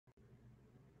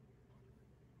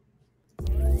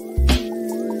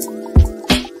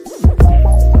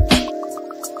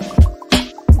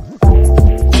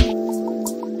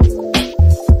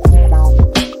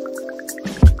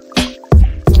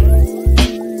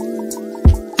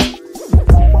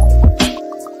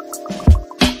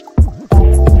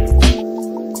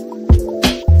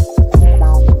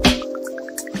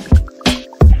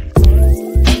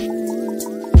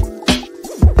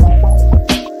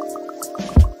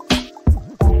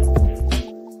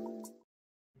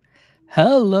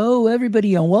Hello,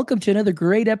 everybody, and welcome to another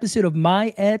great episode of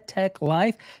My EdTech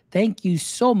Life. Thank you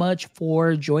so much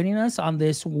for joining us on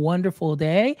this wonderful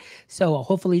day. So,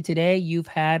 hopefully, today you've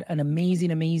had an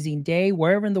amazing day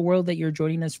wherever in the world that you're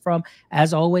joining us from.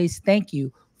 As always, thank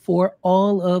you for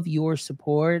all of your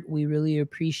support. We really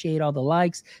appreciate all the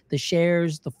likes, the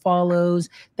shares, the follows.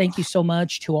 Thank you so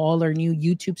much to all our new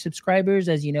YouTube subscribers.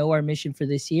 As you know, our mission for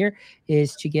this year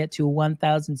is to get to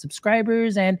 1,000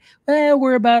 subscribers, and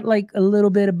we're about like a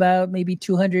little bit about maybe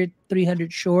 200,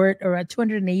 300 short, or at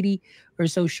 280 or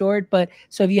so short. But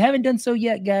so if you haven't done so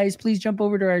yet, guys, please jump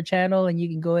over to our channel and you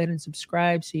can go ahead and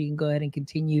subscribe so you can go ahead and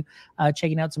continue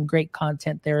checking out some great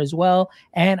content there as well.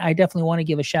 And I definitely want to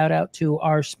give a shout out to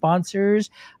our sponsors.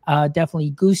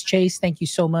 Definitely Goose Chase. Thank you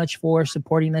so much for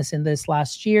supporting us in this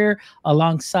last year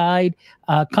alongside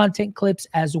content clips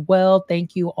as well.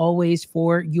 Thank you always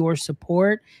for your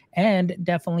support, and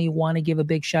definitely want to give a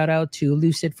big shout out to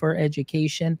Lucid for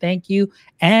Education. Thank you.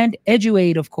 And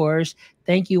Eduate, of course.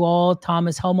 Thank you all,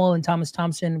 Thomas Hummel and Thomas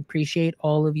Thompson. Appreciate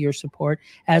all of your support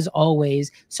as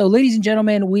always. So, ladies and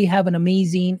gentlemen, we have an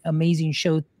amazing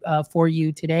show for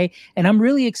you today. And I'm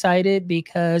really excited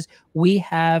because we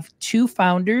have two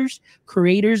founders,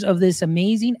 creators of this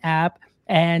amazing app,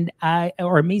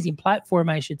 or amazing platform,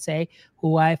 I should say,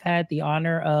 who I've had the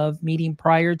honor of meeting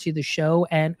prior to the show.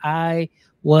 And I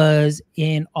was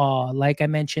in awe. Like I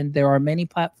mentioned, there are many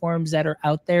platforms that are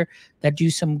out there that do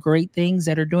some great things,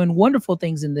 that are doing wonderful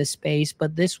things in this space.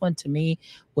 But this one to me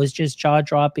was just jaw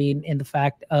dropping in the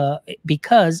fact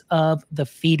because of the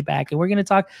feedback. And we're going to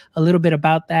talk a little bit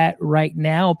about that right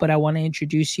now. But I want to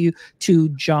introduce you to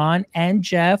John and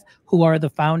Jeff, who are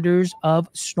the founders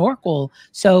of Snorkl.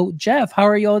 So, Jeff, how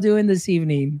are you all doing this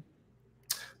evening?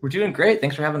 We're doing great.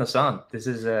 Thanks for having us on. This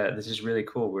is really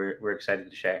cool. We're excited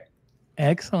to share.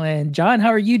 Excellent. John, how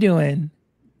are you doing?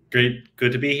 Great.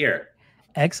 Good to be here.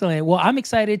 Excellent. Well, I'm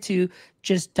excited to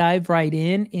just dive right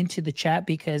into the chat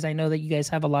because I know that you guys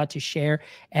have a lot to share.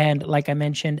 And like I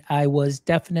mentioned, I was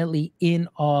definitely in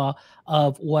awe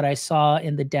of what I saw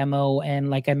in the demo. And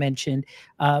like I mentioned,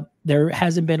 there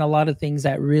hasn't been a lot of things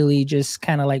that really just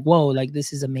kind of like, whoa, like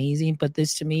this is amazing. But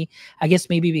this to me, I guess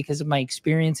maybe because of my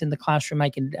experience in the classroom,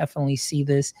 I can definitely see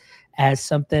this as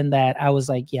something that I was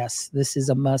like, yes, this is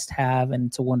a must have and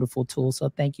it's a wonderful tool. So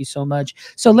thank you so much.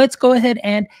 So let's go ahead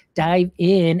and dive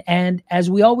in. And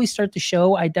as we always start the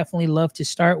show, I definitely love to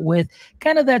start with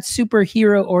kind of that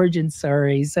superhero origin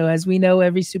story. So as we know,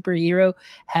 every superhero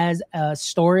has a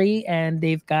story and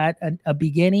they've got a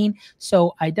beginning.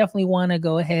 So I definitely want to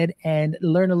go ahead and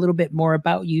learn a little bit more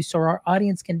about you so our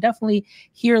audience can definitely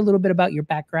hear a little bit about your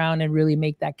background and really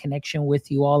make that connection with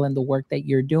you all and the work that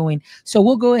you're doing. So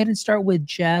we'll go ahead and start with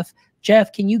Jeff.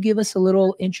 Jeff, can you give us a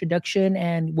little introduction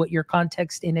and what your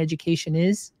context in education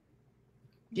is?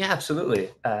 Yeah,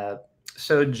 absolutely.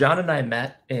 So John and I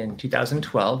met in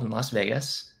 2012 in Las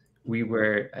Vegas. We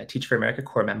were Teach for America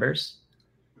core members.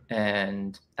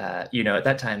 And, at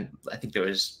that time, I think there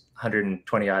was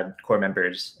 120 odd core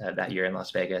members that year in Las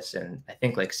Vegas. And I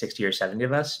think like 60 or 70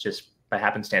 of us just by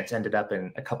happenstance ended up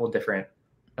in a couple of different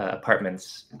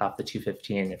apartments off the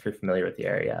 215, if you're familiar with the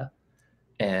area.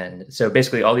 And so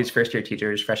basically all these first year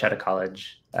teachers fresh out of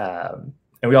college, and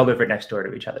we all lived right next door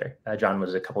to each other. John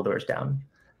was a couple doors down.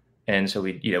 And so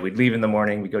we'd leave in the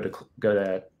morning, we go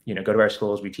to our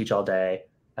schools, we teach all day,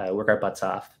 work our butts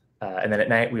off. And then at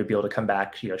night we would be able to come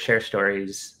back, share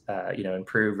stories,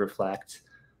 improve, reflect.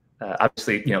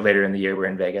 Obviously, later in the year, we're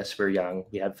in Vegas, we're young,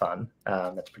 we had fun.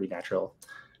 That's pretty natural.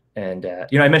 And,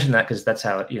 I mentioned that because that's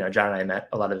how, John and I met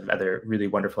a lot of other really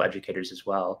wonderful educators as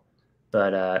well.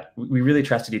 But we really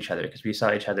trusted each other because we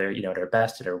saw each other, at our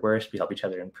best, at our worst. We help each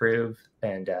other improve.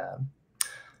 And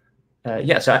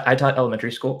so I taught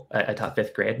elementary school. I taught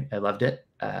 5th grade. I loved it.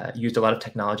 Used a lot of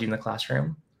technology in the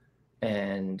classroom.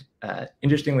 And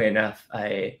interestingly enough,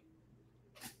 I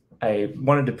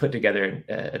wanted to put together,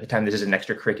 at the time, this is an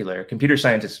extracurricular. Computer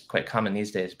science is quite common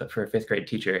these days, but for a 5th grade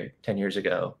teacher 10 years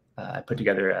ago, I put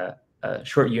together a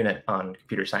short unit on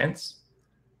computer science.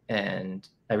 And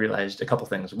I realized a couple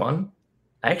things. One,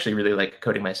 I actually really like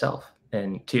coding myself.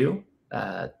 And two,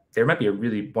 there might be a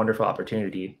really wonderful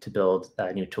opportunity to build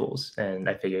new tools. And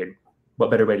I figured,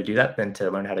 what better way to do that than to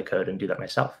learn how to code and do that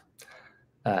myself?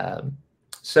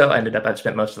 So I've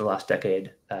spent most of the last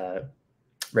decade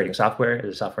writing software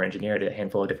as a software engineer at a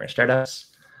handful of different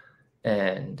startups.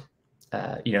 And,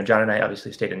 John and I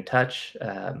obviously stayed in touch.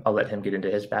 I'll let him get into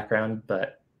his background,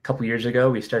 but a couple years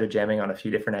ago, we started jamming on a few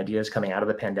different ideas coming out of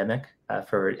the pandemic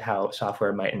for how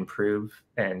software might improve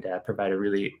and provide a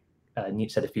really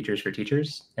neat set of features for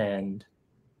teachers. And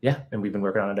we've been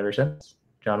working on it ever since.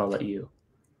 John, I'll let you.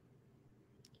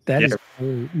 That is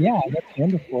great. Yeah, that's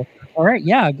wonderful. All right.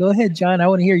 Yeah, go ahead, John. I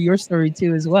want to hear your story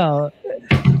too as well.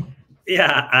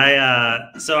 Yeah,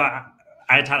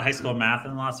 I taught high school math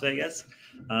in Las Vegas,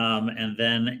 and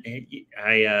then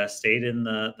I stayed in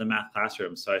the math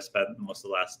classroom. So I spent most of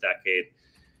the last decade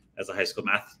as a high school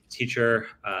math teacher.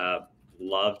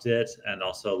 Loved it, and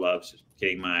also loved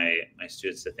getting my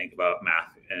students to think about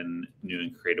math in new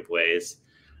and creative ways.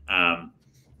 The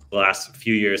last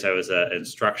few years, I was an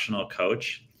instructional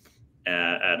coach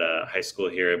at a high school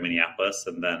here in Minneapolis,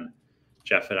 and then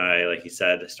Jeff and I, like he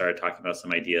said, started talking about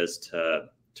some ideas to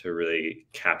really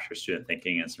capture student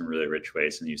thinking in some really rich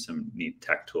ways and use some neat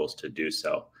tech tools to do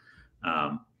so.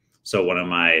 So one of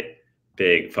my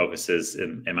big focuses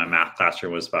in my math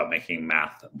classroom was about making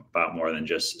math about more than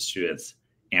just students'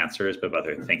 answers, but about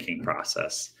their thinking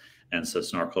process. And so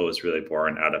Snorkl was really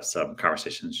born out of some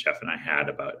conversations Jeff and I had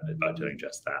about doing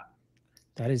just that.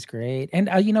 That is great. And,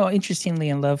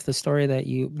 interestingly, I love the story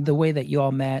the way that you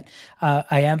all met.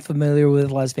 I am familiar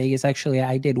with Las Vegas. Actually,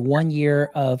 I did 1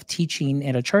 year of teaching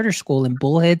at a charter school in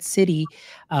Bullhead City,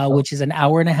 which is an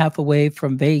hour and a half away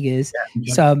from Vegas.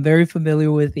 Yeah. So I'm very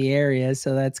familiar with the area.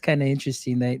 So that's kind of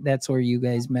interesting that's where you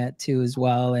guys met too as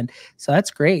well. And so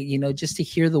that's great, just to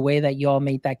hear the way that you all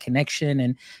made that connection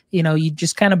and, you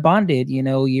just kind of bonded,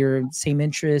 your same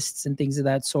interests and things of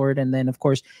that sort. And then, of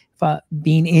course,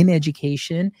 being in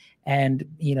education and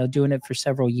doing it for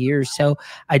several years. So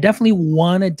I definitely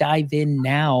want to dive in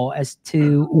now as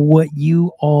to what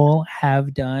you all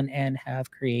have done and have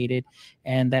created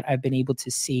and that I've been able to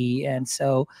see. And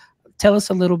so tell us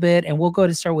a little bit, and we'll go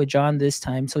to start with John this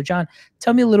time. So John,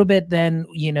 tell me a little bit then,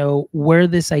 where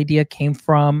this idea came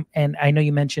from. And I know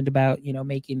you mentioned about,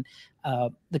 making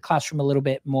the classroom a little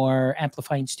bit more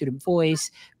amplifying student voice,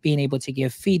 being able to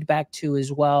give feedback to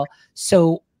as well.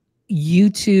 So you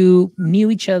two knew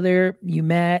each other, you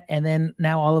met, and then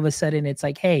now all of a sudden it's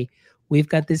like, hey, we've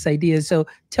got this idea. So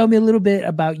tell me a little bit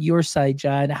about your side,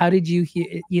 John. How did you,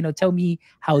 tell me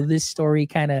how this story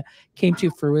kind of came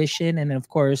to fruition. And of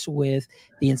course, with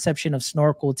the inception of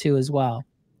Snorkl too, as well.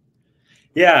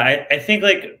 Yeah, I think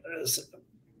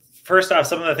first off,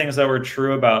 some of the things that were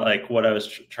true about what I was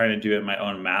trying to do in my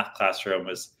own math classroom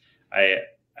was I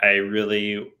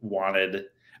really wanted,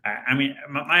 I mean,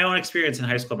 my own experience in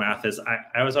high school math is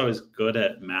I was always good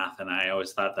at math, and I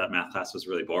always thought that math class was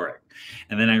really boring.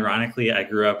 And then ironically, I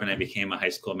grew up and I became a high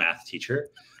school math teacher.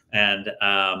 And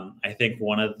I think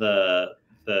one of the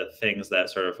things that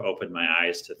sort of opened my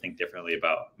eyes to think differently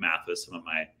about math was some of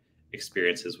my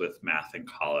experiences with math in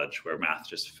college, where math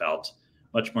just felt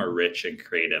much more rich and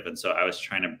creative. And so I was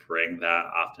trying to bring that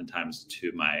oftentimes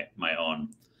to my own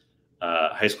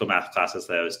high school math classes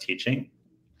that I was teaching.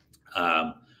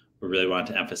 We really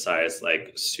wanted to emphasize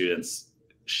students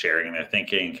sharing their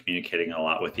thinking, communicating a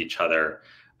lot with each other.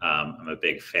 I'm a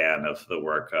big fan of the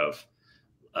work of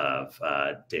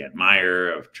Dan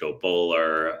Meyer, of Joe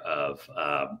Bowler, of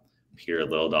Peter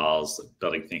Lildahl's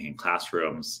Building Thinking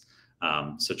Classrooms.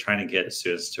 So trying to get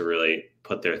students to really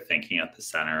put their thinking at the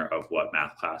center of what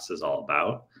math class is all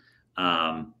about.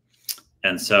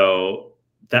 And so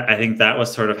I think that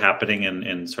was sort of happening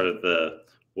in sort of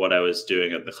what I was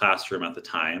doing at the classroom at the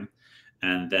time.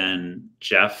 And then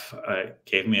Jeff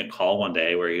gave me a call one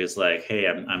day where he was like, hey,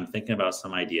 I'm thinking about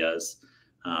some ideas,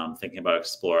 thinking about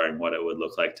exploring what it would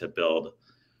look like to build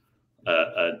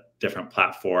a different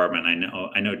platform. And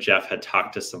I know Jeff had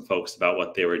talked to some folks about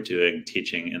what they were doing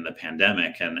teaching in the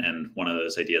pandemic. And one of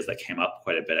those ideas that came up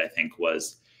quite a bit, I think,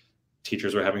 was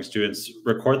teachers were having students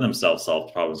record themselves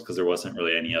solve problems because there wasn't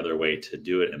really any other way to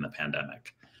do it in the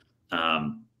pandemic.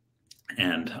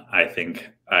 And I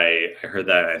think I heard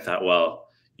that and I thought, well,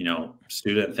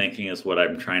 student thinking is what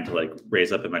I'm trying to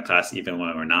raise up in my class, even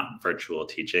when we're not virtual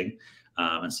teaching.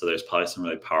 And so there's probably some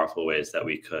really powerful ways that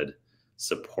we could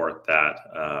support that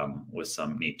with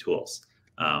some neat tools.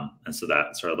 And so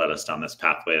that sort of led us down this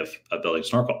pathway of building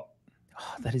Snorkl.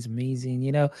 Oh, that is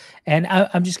amazing, and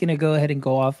I'm just going to go ahead and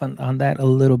go off on that a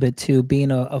little bit too.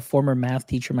 Being a former math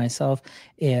teacher myself,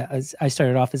 I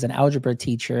started off as an algebra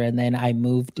teacher, and then I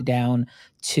moved down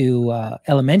to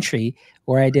elementary,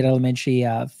 where I did elementary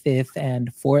fifth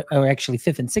and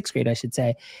sixth grade, I should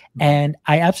say. And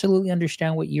I absolutely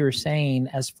understand what you were saying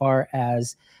as far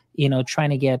as trying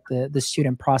to get the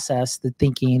student process, the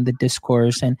thinking, the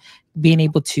discourse, and being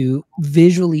able to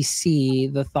visually see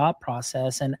the thought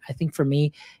process. And I think for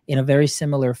me, in a very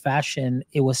similar fashion,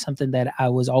 it was something that I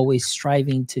was always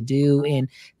striving to do, in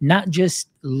not just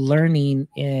learning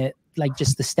it like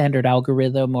just the standard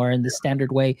algorithm or in the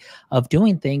standard way of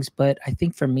doing things. But I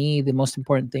think for me, the most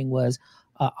important thing was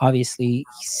obviously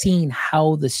seeing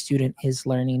how the student is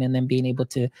learning, and then being able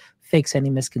to fix any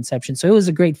misconception. So it was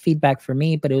a great feedback for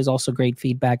me, but it was also great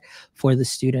feedback for the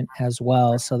student as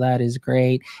well. So that is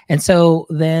great. And so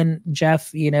then,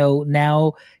 Jeff, you know,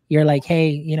 now you're like, hey,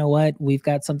 you know what, we've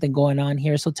got something going on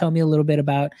here. So tell me a little bit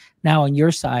about now on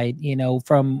your side, you know,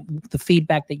 from the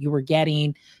feedback that you were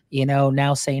getting, you know,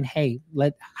 now saying, hey,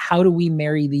 how do we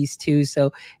marry these two?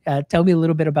 So tell me a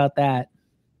little bit about that.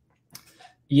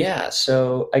 Yeah,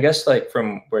 so I guess like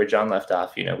from where Jon left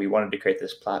off, you know, we wanted to create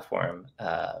this platform,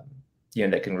 you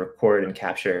know, that can record and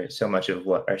capture so much of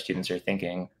what our students are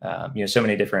thinking. You know, so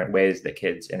many different ways that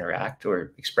kids interact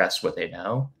or express what they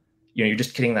know. You know, you're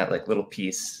just getting that like little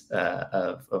piece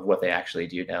of what they actually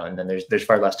do know, and then there's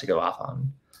far less to go off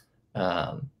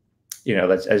on. You know,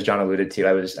 as Jon alluded to,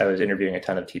 I was interviewing a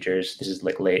ton of teachers. This is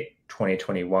like late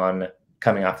 2021,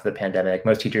 coming off of the pandemic.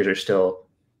 Most teachers are still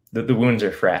the wounds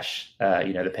are fresh.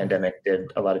 You know, the pandemic did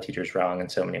a lot of teachers wrong in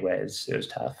so many ways. It was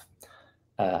tough.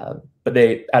 But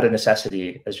they, out of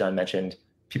necessity, as Jon mentioned,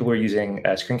 people were using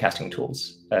screencasting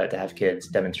tools to have kids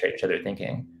demonstrate each other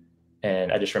thinking.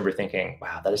 And I just remember thinking,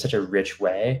 wow, that is such a rich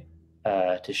way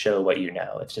to show what you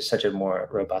know. It's just such a more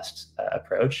robust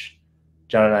approach.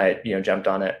 Jon and I, you know, jumped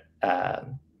on it.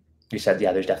 We said,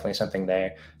 yeah, there's definitely something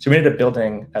there. So we ended up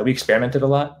building, we experimented a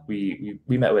lot. We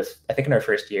met with, I think in our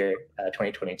first year,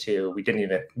 2022,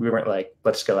 we weren't like,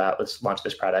 let's go out, let's launch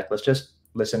this product. Let's just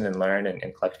listen and learn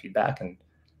and collect feedback. And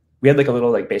we had like a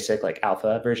little like basic like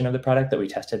alpha version of the product that we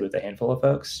tested with a handful of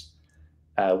folks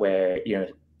where, you know,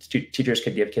 teachers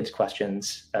could give kids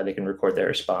questions, they can record their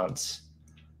response.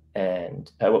 And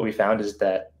what we found is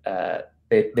that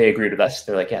they agreed with us.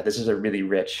 They're like, yeah, this is a really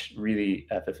rich, really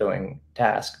fulfilling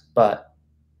task, but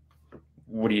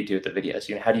what do you do with the videos?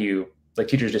 You know, how do you, like,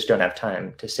 teachers just don't have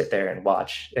time to sit there and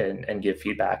watch and give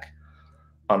feedback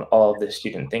on all of the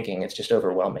student thinking. It's just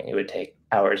overwhelming. It would take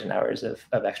hours and hours of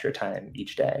extra time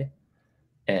each day.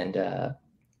 And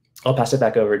I'll pass it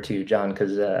back over to Jon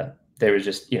because there was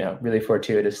just, you know, really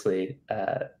fortuitously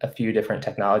a few different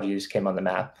technologies came on the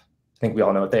map. I think we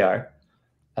all know what they are.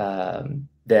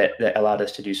 That allowed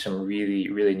us to do some really,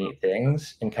 really neat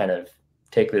things and kind of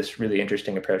take this really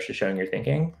interesting approach to showing your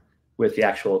thinking with the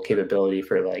actual capability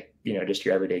for, like, you know, just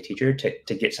your everyday teacher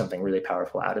to get something really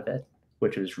powerful out of it,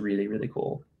 which was really, really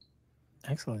cool.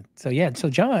 Excellent. So yeah, so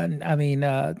Jon, I mean,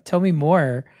 tell me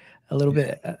more a little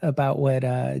bit about what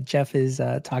Jeff is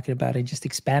talking about and just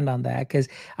expand on that, because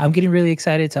I'm getting really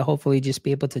excited to hopefully just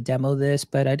be able to demo this.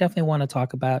 But I definitely want to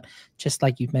talk about, just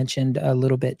like you mentioned a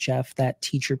little bit, Jeff, that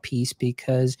teacher piece,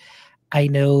 because I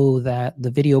know that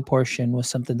the video portion was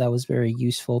something that was very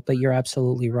useful, but you're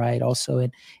absolutely right. Also,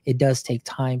 it does take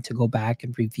time to go back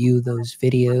and review those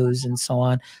videos and so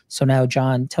on. So now,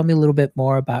 Jon, tell me a little bit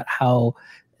more about how,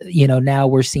 you know, now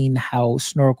we're seeing how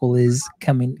Snorkel is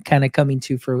coming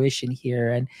to fruition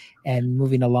here and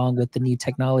moving along with the new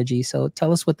technology. So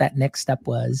tell us what that next step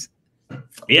was.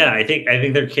 Yeah, I think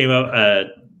there came up a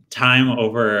time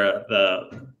over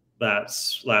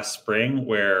that last spring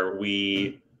where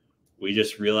we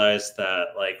just realized that,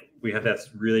 like, we have that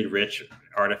really rich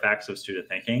artifacts of student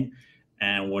thinking,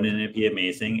 and wouldn't it be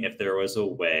amazing if there was a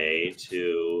way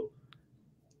to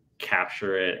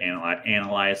capture it,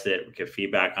 analyze it, give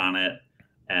feedback on it,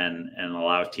 and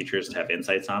allow teachers to have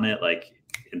insights on it, like,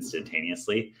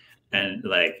 instantaneously. And,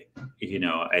 like, you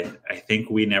know, I think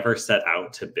we never set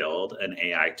out to build an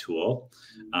AI tool,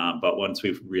 but once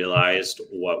we've realized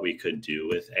what we could do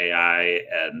with AI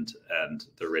and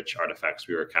the rich artifacts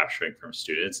we were capturing from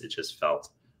students, it just felt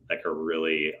like a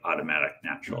really automatic,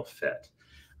 natural fit.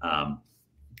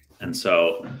 And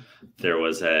so there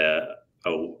was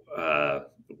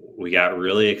we got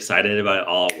really excited about it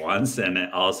all at once, and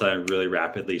it all of a sudden really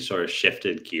rapidly sort of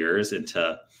shifted gears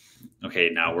into, okay,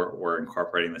 now we're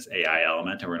incorporating this AI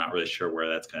element, and we're not really sure where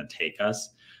that's going to take us.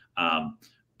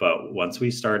 But once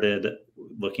we started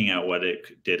looking at what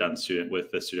it did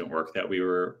with the student work that we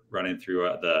were running through,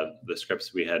 the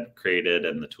scripts we had created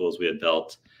and the tools we had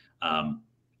built,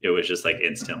 it was just like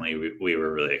instantly we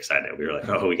were really excited. We were like,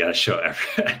 oh, we got to show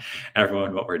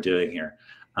everyone what we're doing here.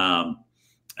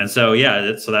 And so,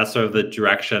 yeah, so that's sort of the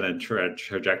direction and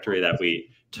trajectory that we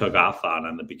took off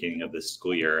on the beginning of this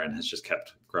school year, and has just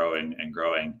kept growing and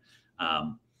growing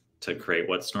to create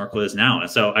what Snorkel is now.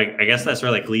 And so I guess that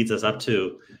sort of like leads us up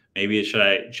to, maybe should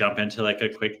I jump into like a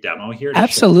quick demo here?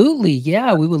 Absolutely.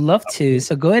 Yeah, we would love to.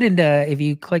 So go ahead and if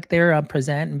you click there on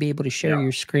present and be able to share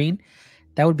your screen,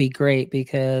 that would be great,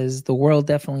 because the world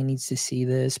definitely needs to see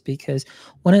this. Because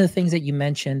one of the things that you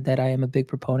mentioned that I am a big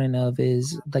proponent of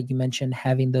is, like you mentioned,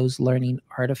 having those learning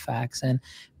artifacts and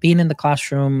being in the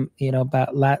classroom. You know,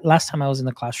 about last time I was in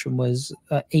the classroom was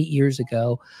 8 years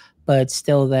ago. but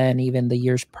still then even the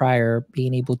years prior,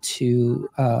 being able to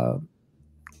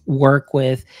work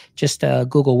with just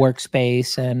Google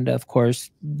Workspace and of course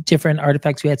different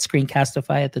artifacts. We had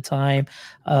Screencastify at the time,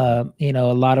 you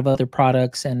know, a lot of other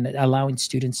products, and allowing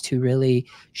students to really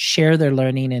share their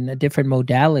learning in a different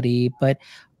modality. But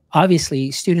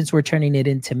obviously students were turning it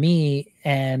into me,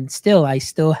 and I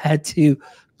still had to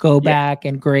go back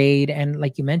and grade. And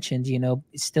like you mentioned, you know,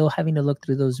 still having to look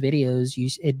through those videos,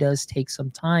 it does take some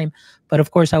time. But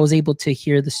of course I was able to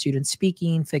hear the students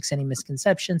speaking, fix any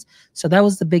misconceptions. So that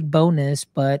was the big bonus.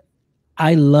 But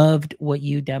I loved what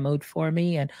you demoed for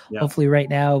me, and hopefully right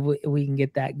now we can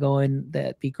get that going.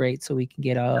 That'd be great, so we can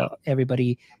get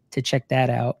everybody to check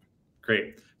that out.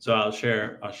 Great. So I'll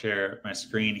share my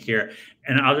screen here,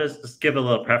 and I'll just give a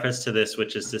little preface to this,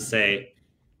 which is to say,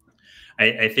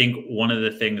 I think one of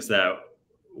the things that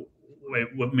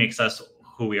what makes us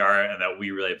who we are and that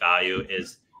we really value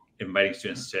is inviting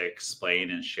students to explain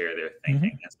and share their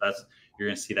thinking. And so you're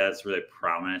going to see that it's really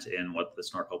prominent in what the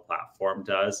Snorkel platform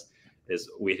does. Is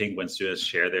we think when students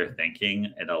share their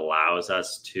thinking, it allows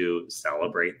us to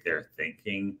celebrate their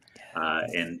thinking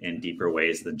in deeper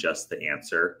ways than just the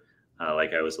answer.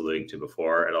 Like I was alluding to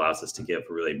before, it allows us to give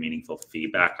really meaningful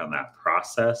feedback on that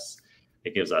process.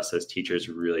 It gives us as teachers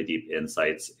really deep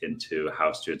insights into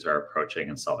how students are approaching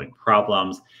and solving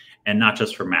problems, and not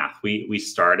just for math. We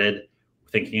started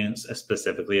thinking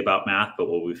specifically about math, but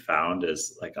what we found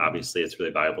is, like, obviously it's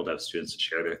really valuable to have students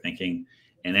share their thinking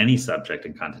in any subject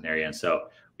and content area. And so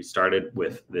we started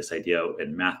with this idea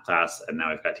in math class, and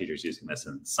now we've got teachers using this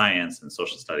in science and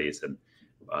social studies and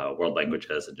world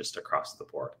languages and just across the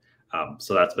board.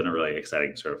 So that's been a really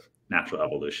exciting sort of natural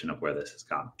evolution of where this has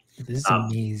gone. This is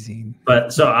amazing.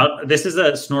 But so this is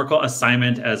a Snorkel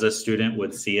assignment as a student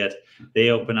would see it.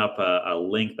 They open up a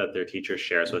link that their teacher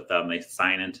shares with them. They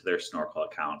sign into their Snorkel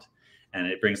account, and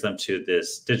it brings them to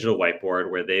this digital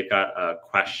whiteboard where they've got a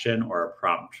question or a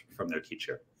prompt from their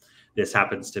teacher. This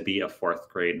happens to be a 4th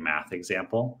grade math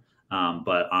example.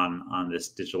 But on this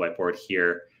digital whiteboard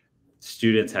here,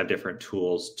 students have different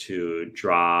tools to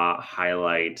draw,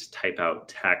 highlight, type out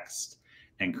text,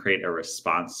 and create a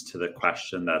response to the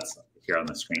question that's here on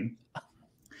the screen.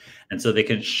 And so they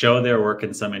can show their work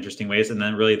in some interesting ways. And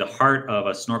then really the heart of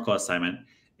a Snorkel assignment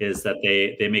is that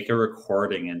they make a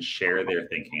recording and share their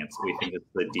thinking. And so we think it's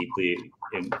a deeply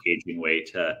engaging way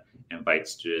to invite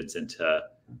students into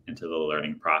the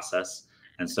learning process.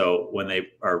 And so when they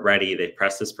are ready, they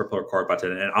press this purple record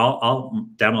button, and I'll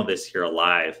demo this here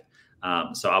live.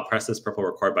 So I'll press this purple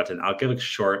record button. I'll give a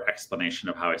short explanation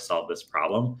of how I solved this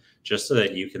problem, just so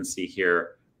that you can see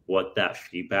here what that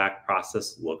feedback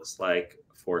process looks like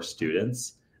for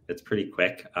students. It's pretty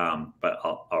quick, but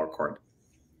I'll record.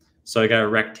 So I got a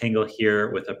rectangle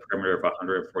here with a perimeter of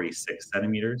 146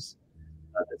 centimeters.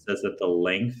 It says that the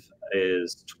length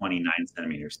is 29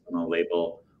 centimeters. So I'm going to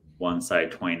label one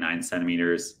side 29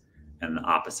 centimeters and the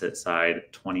opposite side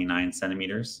 29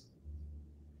 centimeters.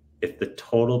 If the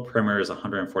total perimeter is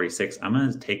 146, I'm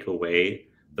going to take away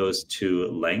those two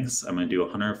lengths. I'm going to do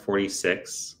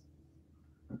 146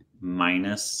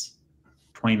 minus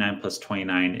 29 plus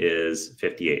 29 is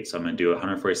 58. So I'm going to do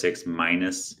 146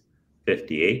 minus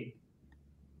 58.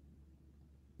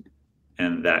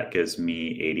 And that gives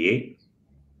me 88.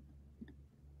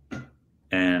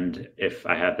 And if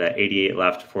I have that 88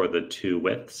 left for the two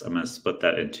widths, I'm going to split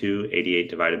that in two. 88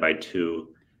 divided by 2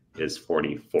 is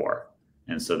 44.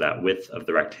 And so that width of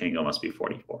the rectangle must be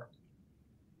 44.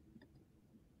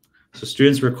 So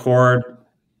students record,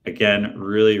 again,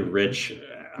 really rich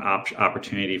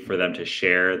opportunity for them to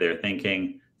share their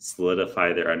thinking,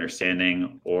 solidify their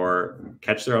understanding, or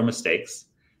catch their own mistakes.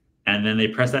 And then they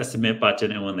press that submit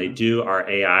button. And when they do, our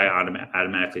AI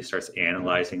automatically starts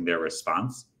analyzing their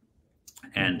response.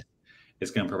 And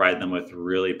it's going to provide them with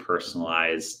really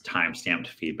personalized, time-stamped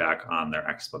feedback on their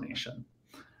explanation.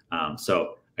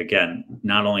 So again,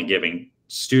 not only giving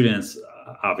students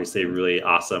obviously really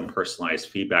awesome personalized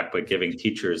feedback, but giving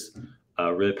teachers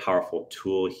a really powerful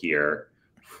tool here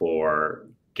for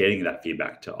getting that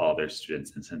feedback to all their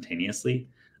students instantaneously,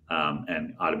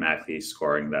 and automatically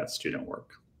scoring that student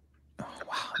work. Oh,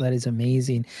 wow, that is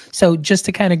amazing. So just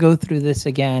to kind of go through this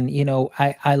again, you know,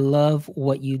 I love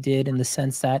what you did in the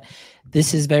sense that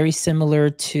this is very similar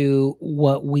to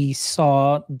what we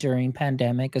saw during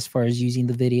pandemic as far as using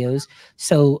the videos.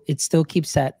 So it still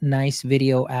keeps that nice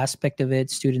video aspect of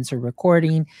it. Students are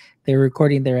recording, they're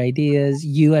recording their ideas.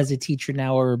 You as a teacher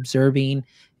now are observing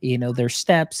their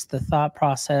steps, the thought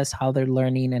process, how they're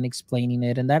learning and explaining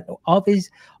it. And that always,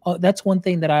 that's one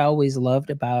thing that I always loved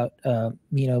about,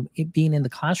 it being in the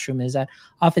classroom, is that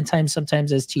oftentimes,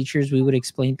 sometimes as teachers, we would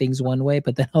explain things one way,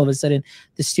 but then all of a sudden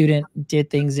the student did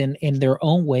things in their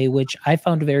own way, which I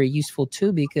found very useful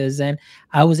too, because then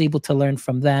I was able to learn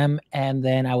from them. And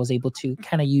then I was able to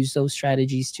kind of use those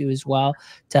strategies too as well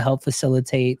to help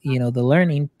facilitate, the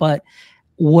learning. But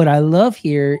what I love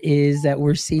here is that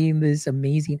we're seeing this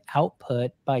amazing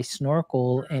output by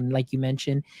Snorkl, and like you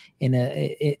mentioned, in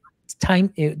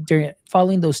during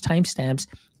following those timestamps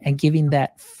and giving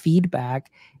that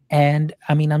feedback. And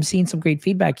I mean, I'm seeing some great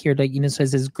feedback here that,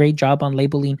 says this great job on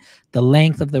labeling the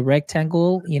length of the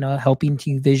rectangle, helping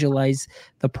to visualize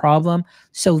the problem.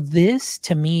 So this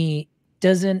to me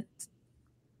doesn't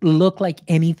look like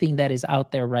anything that is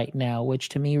out there right now, which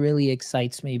to me really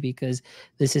excites me, because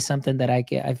this is something that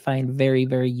I find very,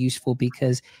 very useful,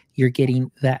 because you're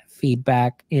getting that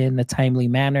feedback in a timely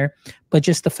manner. But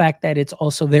just the fact that it's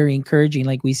also very encouraging,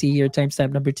 like we see here,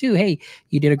 timestamp number 2, hey,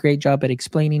 you did a great job at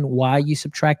explaining why you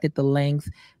subtracted the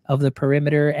length of the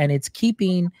perimeter, and it's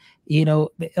keeping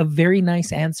a very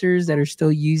nice answers that are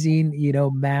still using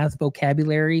math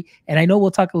vocabulary. And I know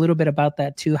we'll talk a little bit about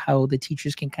that too, how the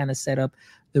teachers can kind of set up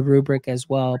the rubric as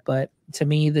well. But to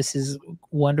me, this is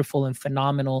wonderful and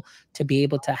phenomenal to be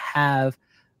able to have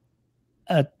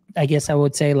I guess I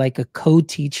would say like a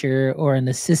co-teacher or an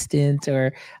assistant,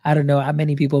 or I don't know how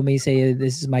many people may say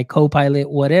this is my co-pilot,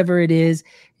 whatever it is,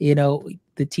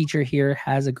 the teacher here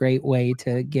has a great way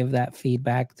to give that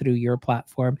feedback through your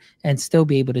platform and still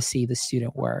be able to see the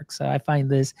student work. So I find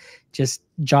this just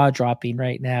jaw-dropping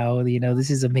right now.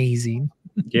 This is amazing.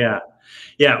 Yeah.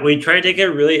 Yeah, we try to take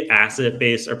a really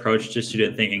asset-based approach to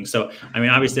student thinking. So, I mean,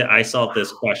 obviously I solved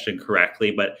this question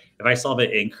correctly, but if I solve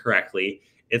it incorrectly,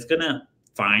 it's going to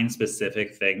find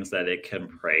specific things that it can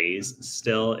praise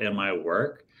still in my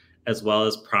work, as well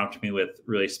as prompt me with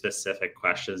really specific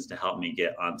questions to help me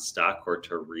get unstuck or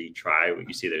to retry. What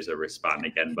you see, there's a respond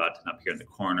again button up here in the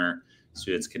corner.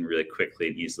 Students can really quickly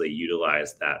and easily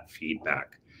utilize that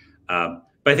feedback.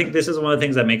 But I think this is one of the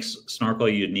things that makes Snorkel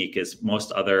unique, is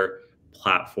most other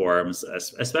platforms,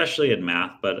 especially in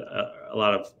math, but a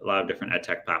lot of different ed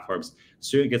tech platforms,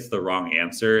 student gets the wrong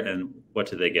answer, and what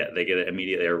do they get? They get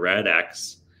immediately a red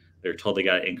X. They're told they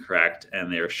got it incorrect,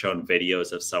 and they're shown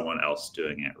videos of someone else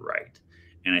doing it right.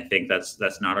 And I think that's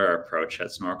not our approach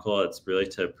at Snorkel. It's really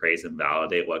to praise and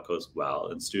validate what goes well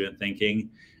in student thinking,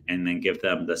 and then give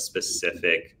them the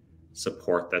specific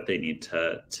support that they need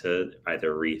to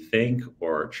either rethink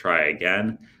or try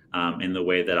again, in the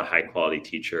way that a high quality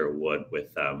teacher would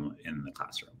with them in the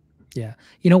classroom. Yeah.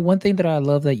 One thing that I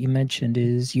love that you mentioned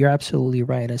is you're absolutely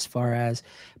right, as far as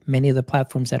many of the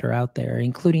platforms that are out there,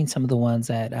 including some of the ones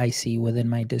that I see within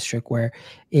my district, where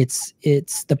it's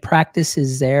the practice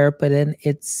is there, but then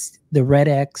it's the red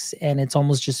X, and it's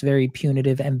almost just very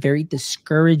punitive and very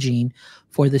discouraging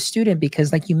for the student,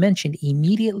 because like you mentioned,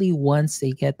 immediately once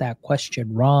they get that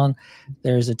question wrong,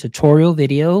 there's a tutorial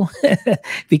video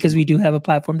because we do have a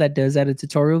platform that does that, a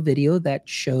tutorial video that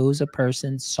shows a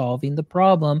person solving the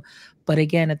problem. But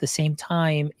again, at the same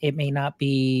time, it may not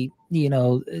be,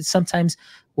 sometimes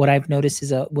what I've noticed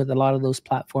is with a lot of those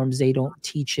platforms, they don't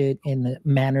teach it in the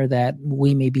manner that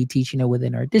we may be teaching it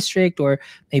within our district, or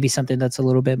maybe something that's a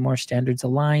little bit more standards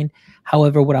aligned.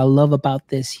 However, what I love about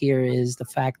this here is the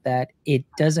fact that it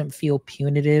doesn't feel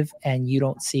punitive, and you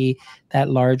don't see that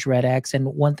large red X. And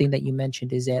one thing that you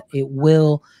mentioned is that it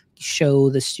will show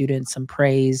the students some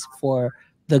praise for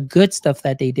the good stuff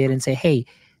that they did, and say, hey,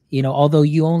 although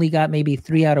you only got maybe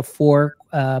 3 out of 4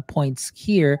 points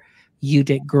here, you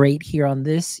did great here on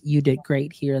this, you did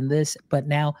great here on this, but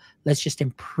now let's just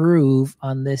improve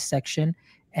on this section.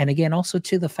 And again, also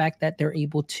to the fact that they're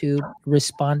able to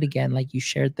respond again, like you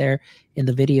shared there in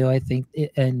the video, I think,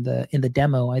 in the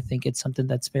demo, I think it's something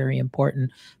that's very important,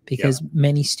 because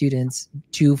many students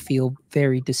do feel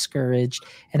very discouraged,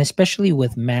 and especially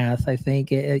with math. I think,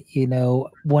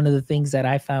 one of the things that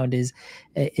I found is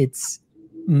it's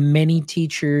many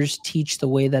teachers teach the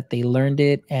way that they learned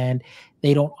it, and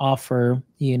they don't offer,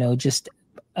 just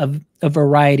a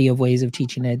variety of ways of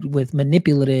teaching it with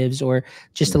manipulatives or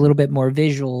just a little bit more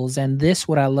visuals. And this,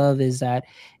 what I love is that,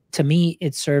 to me,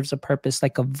 it serves a purpose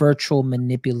like a virtual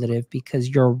manipulative, because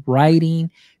you're writing,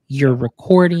 you're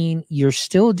recording, you're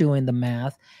still doing the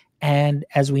math. And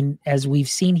as we've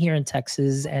seen here in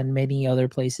Texas and many other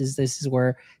places, this is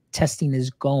where testing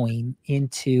is going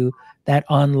into that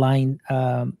online,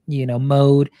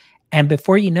 mode. And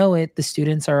before you know it, the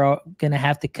students are going to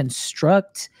have to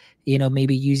construct,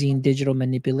 maybe using digital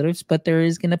manipulatives, but there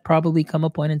is going to probably come a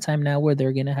point in time now where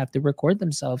they're going to have to record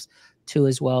themselves too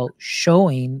as well,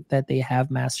 showing that they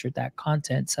have mastered that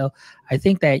content. So I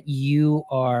think that you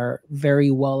are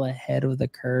very well ahead of the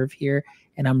curve here.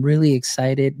 And I'm really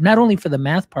excited, not only for the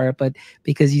math part, but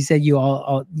because you said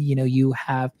you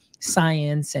have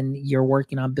science and you're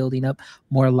working on building up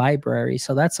more libraries.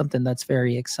 So that's something that's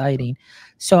very exciting.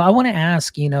 So I want to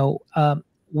ask,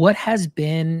 what has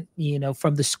been,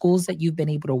 from the schools that you've been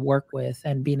able to work with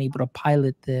and being able to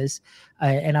pilot this,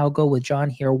 and I'll go with Jon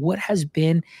here, what has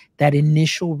been that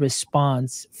initial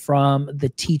response from the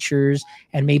teachers?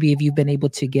 And maybe if you've been able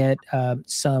to get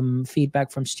some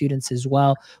feedback from students as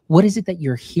well, what is it that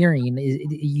you're hearing? Are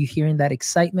you hearing that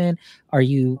excitement? Are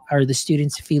the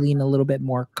students feeling a little bit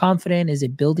more confident? Is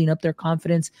it building up their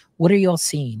confidence? What are y'all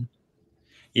seeing?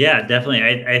 Yeah, definitely.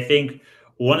 I think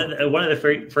one of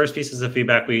the first pieces of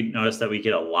feedback we noticed that we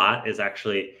get a lot is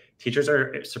actually teachers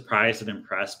are surprised and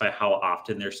impressed by how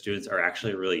often their students are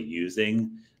actually really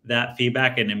using that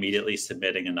feedback and immediately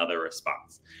submitting another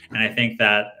response. And I think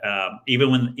that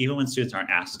even when students aren't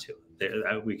asked to,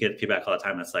 we get feedback all the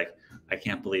time that's like, I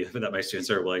can't believe that my students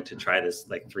are willing to try this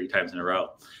like 3 times in a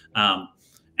row. And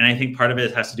I think part of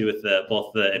it has to do with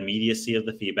both the immediacy of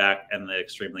the feedback and the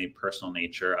extremely personal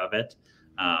nature of it.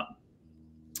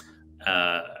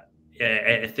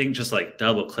 I think just like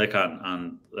double click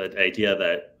on the idea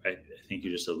that I think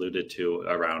you just alluded to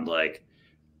around like,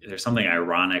 there's something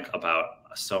ironic about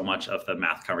so much of the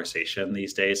math conversation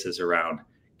these days is around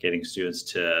getting students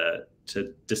to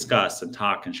discuss and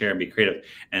talk and share and be creative.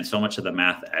 And so much of the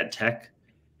math ed tech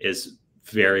is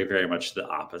very, very much the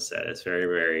opposite. It's very,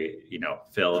 very,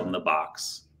 fill in the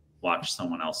box, watch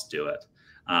someone else do it.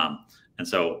 And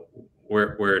so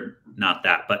we're not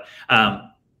that, but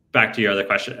back to your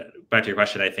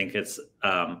question, I think it's,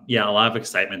 a lot of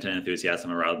excitement and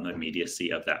enthusiasm around the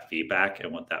immediacy of that feedback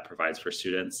and what that provides for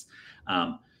students.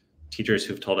 Teachers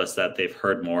who've told us that they've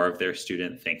heard more of their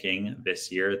student thinking this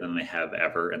year than they have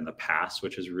ever in the past,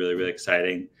 which is really, really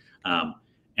exciting.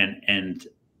 And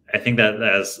I think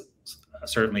that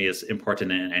certainly is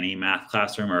important in any math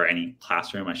classroom or any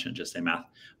classroom. I shouldn't just say math,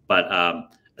 but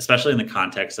especially in the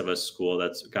context of a school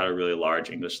that's got a really large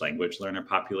English language learner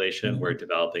population, where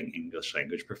developing English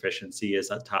language proficiency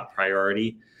is a top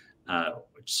priority.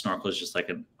 Snorkel is just like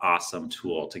an awesome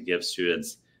tool to give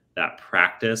students that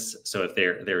practice. So if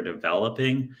they're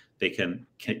developing, they can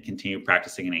continue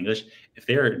practicing in English. If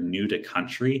they're new to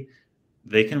country,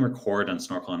 they can record on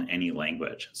Snorkel in any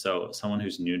language. So someone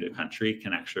who's new to country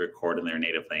can actually record in their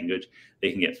native language.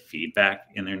 They can get feedback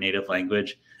in their native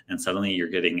language. And suddenly you're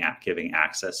giving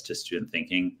access to student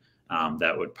thinking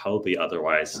that would probably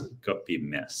otherwise be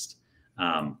missed.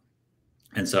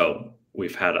 And so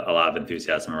we've had a lot of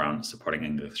enthusiasm around supporting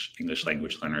English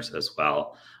language learners as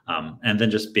well. And then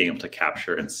just being able to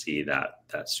capture and see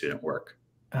that student work.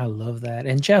 I love that.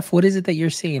 And Jeff, what is it that you're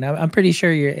seeing? I'm pretty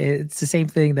sure it's the same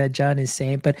thing that Jon is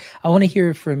saying, but I want to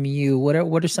hear from you. What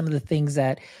are some of the things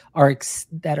that are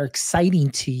exciting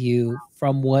to you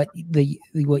from what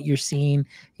you're seeing,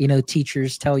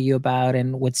 teachers tell you about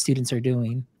and what students are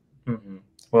doing? Mm-hmm.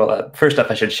 Well, first off,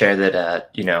 I should share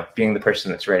that, being the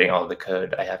person that's writing all of the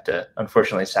code, I have to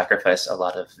unfortunately sacrifice a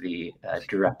lot of the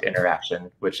direct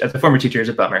interaction, which as a former teacher is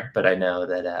a bummer, but I know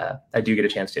that I do get a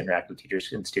chance to interact with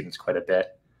teachers and students quite a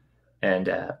bit. And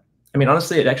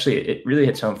honestly, it really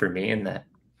hits home for me in that,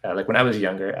 like when I was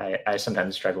younger, I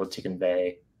sometimes struggled to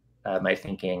convey my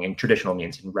thinking in traditional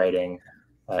means, in writing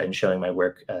and showing my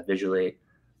work visually.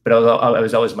 But I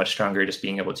was always much stronger just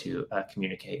being able to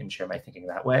communicate and share my thinking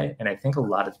that way. And I think a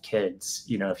lot of kids,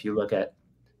 if you look at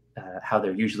how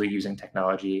they're usually using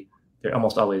technology, they're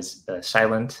almost always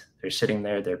silent. They're sitting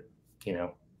there, they're,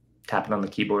 tapping on the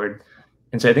keyboard.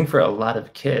 And so I think for a lot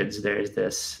of kids, there's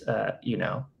this,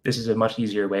 this is a much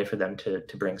easier way for them to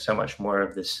bring so much more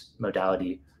of this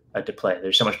modality to play.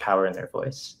 There's so much power in their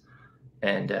voice.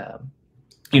 And,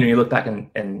 you look back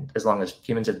and as long as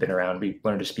humans have been around, we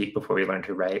learned to speak before we learned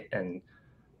to write. And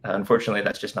unfortunately,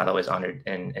 that's just not always honored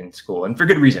in school, and for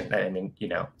good reason.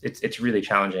 It's really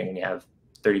challenging when you have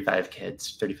 35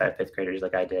 kids, 35 fifth graders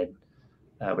like I did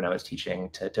when I was teaching,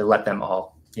 to let them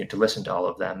all, to listen to all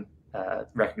of them,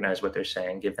 recognize what they're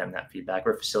saying, give them that feedback,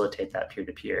 or facilitate that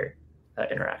peer-to-peer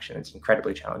interaction. It's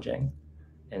incredibly challenging.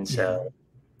 And so,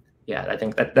 I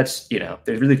think that's,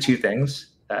 there's really two things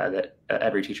that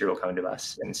every teacher will come to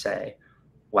us and say,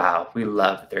 wow, we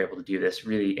love that they're able to do this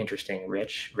really interesting,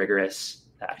 rich, rigorous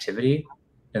activity,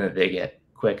 and that they get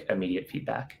quick, immediate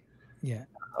feedback. Yeah.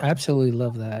 Absolutely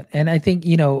love that. And I think,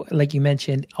 you know, like you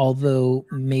mentioned, although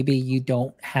maybe you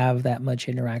don't have that much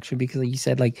interaction because like you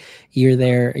said, like you're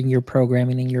there and you're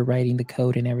programming and you're writing the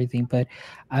code and everything. But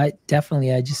I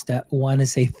just want to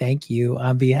say thank you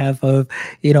on behalf of,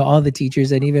 you know, all the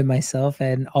teachers and even myself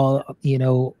and all, you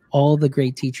know, all the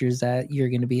great teachers that you're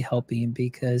going to be helping,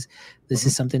 because this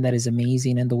is something that is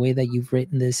amazing. And the way that you've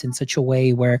written this in such a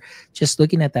way where just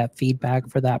looking at that feedback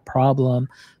for that problem,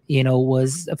 you know,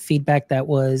 was a feedback that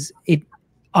was it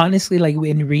honestly, like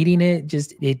when reading it,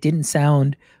 just it didn't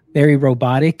sound very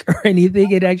robotic or anything.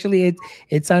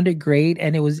 It sounded great,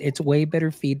 and it's way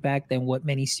better feedback than what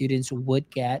many students would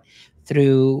get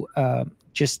through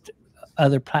just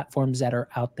other platforms that are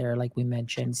out there, like we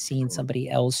mentioned, seeing somebody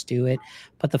else do it.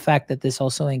 But the fact that this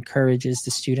also encourages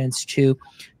the students to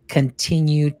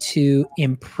continue to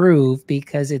improve,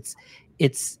 because it's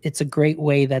a great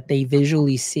way that they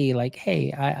visually see like,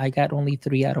 hey, I got only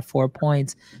 3 out of 4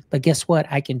 points, but guess what,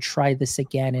 I can try this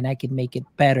again and I can make it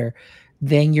better.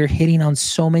 Then you're hitting on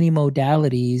so many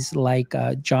modalities like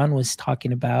John was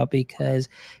talking about, because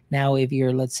now if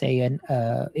you're, let's say, an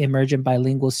emergent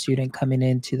bilingual student coming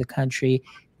into the country,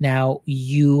 now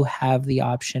you have the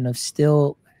option of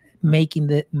still making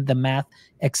the math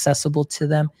accessible to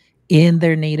them in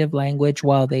their native language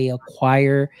while they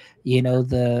acquire, you know,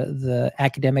 the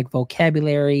academic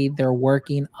vocabulary. They're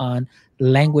working on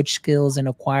language skills and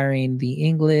acquiring the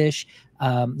English,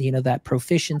 you know, that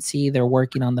proficiency. They're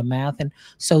working on the math. And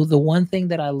so the one thing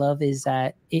that I love is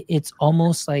that it's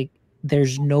almost like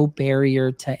there's no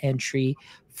barrier to entry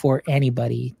for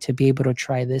anybody to be able to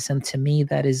try this. And to me,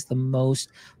 that is the most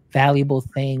valuable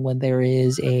thing when there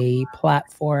is a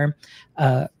platform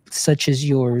such as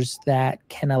yours that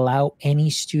can allow any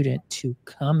student to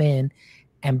come in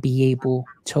and be able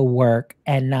to work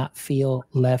and not feel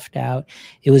left out.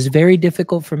 It was very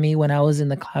difficult for me when I was in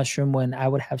the classroom, when I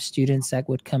would have students that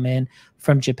would come in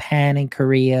from Japan and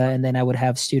Korea, and then I would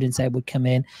have students that would come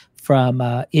in from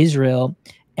Israel.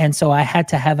 And so I had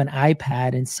to have an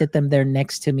iPad and sit them there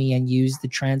next to me and use the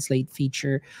translate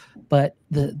feature. But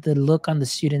the look on the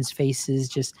students' faces,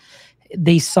 just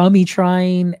they saw me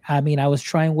trying. I mean, I was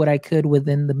trying what I could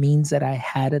within the means that I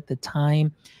had at the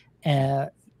time.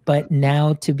 But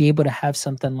now to be able to have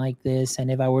something like this,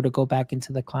 and if I were to go back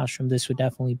into the classroom, this would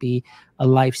definitely be a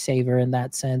lifesaver in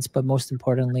that sense. But most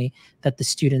importantly, that the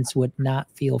students would not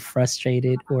feel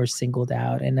frustrated or singled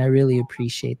out. And I really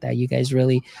appreciate that. You guys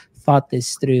really thought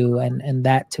this through. And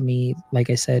that to me, like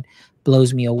I said,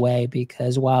 blows me away,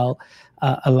 because while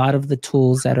a lot of the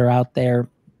tools that are out there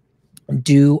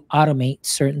do automate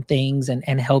certain things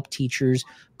and help teachers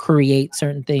create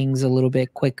certain things a little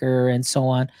bit quicker and so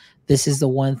on, this is the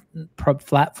one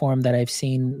platform that I've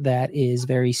seen that is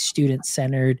very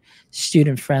student-centered,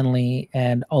 student-friendly,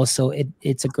 and also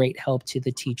it's a great help to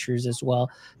the teachers as well,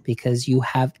 because you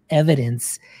have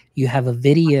evidence, you have a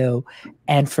video.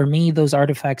 And for me, those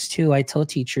artifacts too, I tell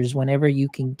teachers, whenever you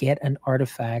can get an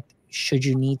artifact, should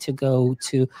you need to go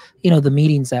to, you know, the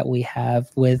meetings that we have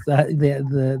with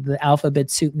the alphabet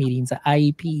soup meetings, the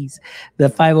IEPs, the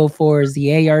 504s,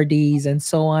 the ARDs, and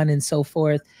so on and so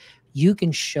forth, you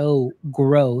can show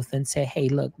growth and say, hey,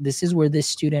 look, this is where this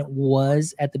student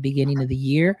was at the beginning of the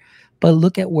year, but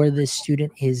look at where this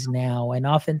student is now. And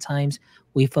oftentimes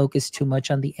we focus too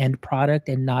much on the end product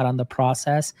and not on the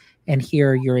process. And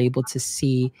here you're able to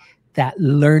see that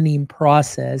learning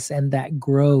process and that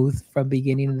growth from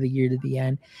beginning of the year to the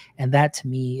end. And that to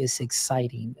me is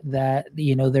exciting, that,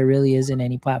 you know, there really isn't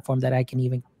any platform that I can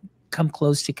even come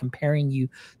close to comparing you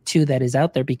to that is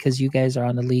out there, because you guys are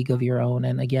on a league of your own.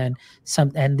 And again,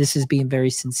 and this is being very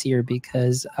sincere,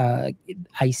 because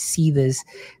I see this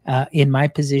in my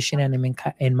position and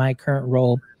in my current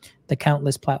role, the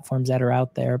countless platforms that are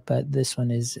out there, but this one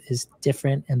is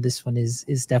different, and this one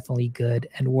is definitely good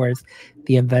and worth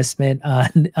the investment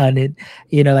on it.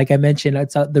 You know, like I mentioned,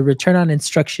 it's the return on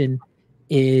instruction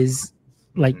is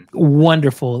like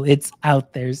wonderful. It's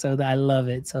out there, so I love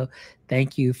it. So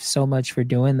thank you so much for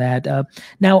doing that.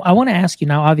 Now I want to ask you,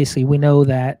 now obviously we know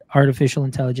that artificial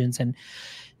intelligence, and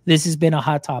this has been a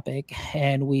hot topic,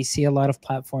 and we see a lot of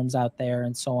platforms out there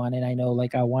and so on. And I know,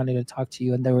 like, I wanted to talk to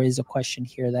you, and there is a question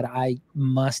here that I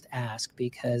must ask,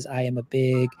 because I am a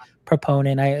big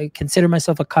proponent. I consider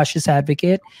myself a cautious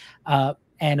advocate.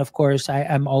 And of course,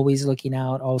 I'm always looking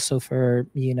out also for,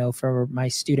 you know, for my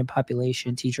student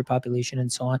population, teacher population,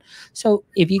 and so on. So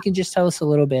if you can just tell us a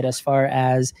little bit as far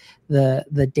as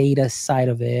the data side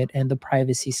of it and the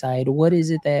privacy side, what is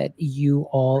it that you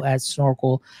all at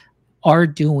Snorkl are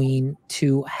doing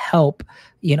to help,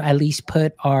 you know, at least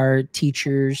put our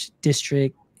teachers,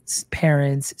 district,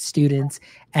 parents, students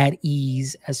at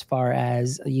ease as far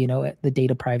as, the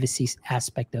data privacy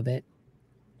aspect of it?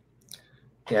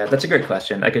 Yeah, that's a great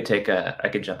question. I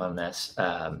could jump on this.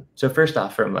 So first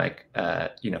off, from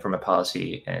from a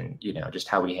policy and, just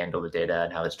how we handle the data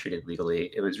and how it's treated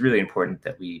legally, it was really important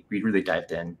that we really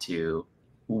dived into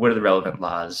what are the relevant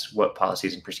laws, what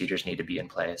policies and procedures need to be in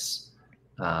place.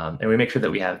 And we make sure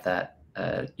that we have that,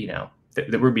 that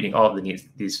we're meeting all of the needs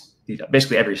these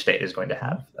basically every state is going to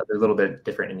have. They're a little bit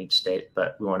different in each state,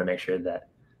 but we want to make sure that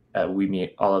we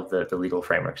meet all of the legal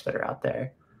frameworks that are out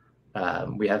there.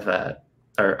 We have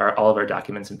all of our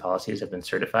documents and policies have been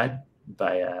certified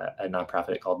by a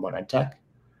nonprofit called My EdTech.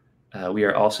 We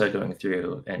are also going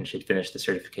through and should finish the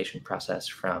certification process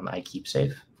from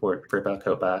iKeepSafe for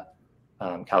BOCOPA,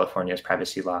 California's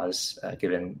privacy laws,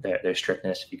 given their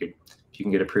strictness. If you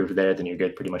can get approved there, then you're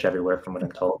good pretty much everywhere from what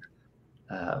I'm told.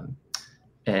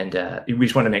 We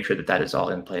just want to make sure that that is all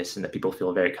in place and that people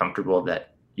feel very comfortable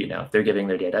that, if they're giving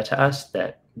their data to us,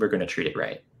 that we're going to treat it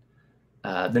right.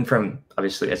 Then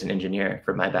obviously as an engineer,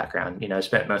 from my background, I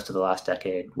spent most of the last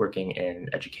decade working in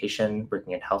education,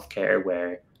 working in healthcare,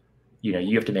 where,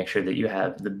 you have to make sure that you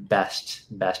have the best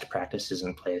practices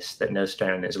in place, that no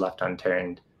stone is left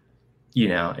unturned,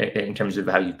 in terms of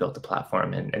how you've built the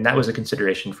platform. And that was a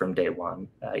consideration from day one.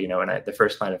 When the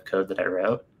first line of code that I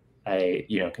wrote, I,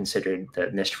 considered the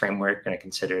NIST framework, and I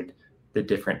considered the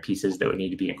different pieces that would need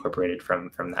to be incorporated from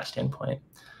that standpoint.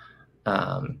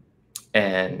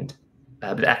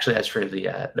 But actually, as for the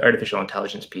artificial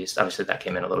intelligence piece, obviously that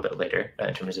came in a little bit later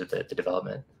in terms of the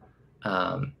development.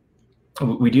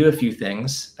 We do a few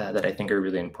things that I think are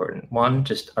really important. One,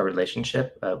 just our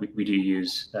relationship. We do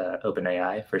use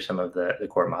OpenAI for some of the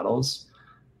core models.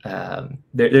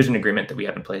 There's an agreement that we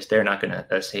have in place. They're not going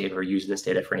to save or use this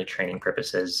data for any training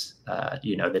purposes.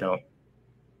 They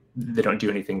don't do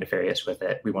anything nefarious with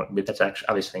it. That's actually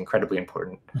obviously incredibly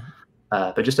important.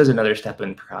 But just as another step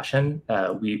in precaution,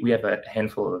 we have a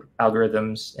handful of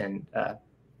algorithms and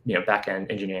back-end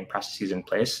engineering processes in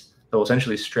place that will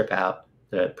essentially strip out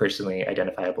the personally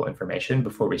identifiable information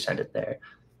before we send it there.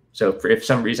 So if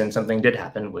some reason something did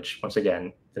happen, which once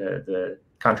again, the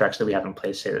contracts that we have in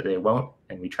place say that they won't,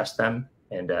 and we trust them,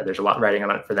 and there's a lot riding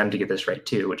on it for them to get this right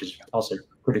too, which is also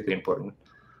critically important.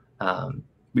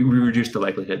 We reduce the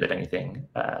likelihood that anything,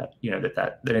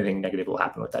 that anything negative will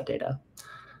happen with that data.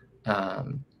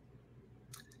 And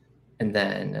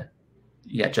then,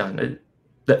 yeah, John,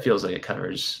 that feels like it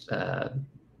covers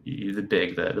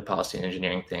the policy and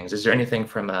engineering things. Is there anything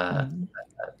from a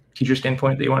teacher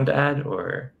standpoint that you wanted to add,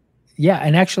 or? Yeah,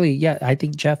 and actually, yeah, I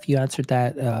think Jeff, you answered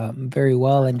that very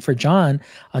well. And for John,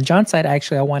 on John's side,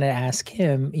 actually, I want to ask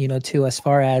him, too, as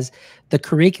far as the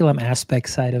curriculum aspect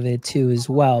side of it too, as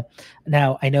well.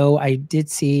 Now, I know I did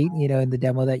see, in the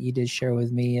demo that you did share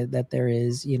with me that there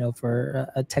is, for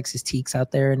Texas Teaks out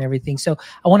there and everything. So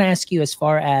I want to ask you, as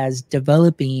far as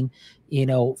developing,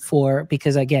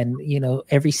 because again,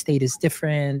 every state is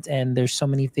different and there's so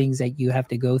many things that you have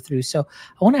to go through. So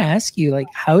I want to ask you, like,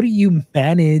 how do you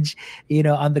manage,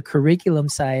 on the curriculum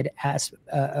side,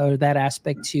 or that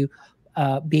aspect, to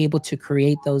be able to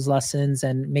create those lessons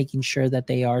and making sure that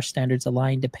they are standards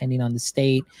aligned depending on the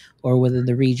state or within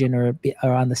the region, or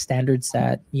on the standards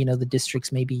that, the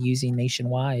districts may be using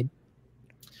nationwide?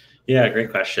 Yeah, great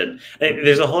question.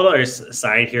 There's a whole other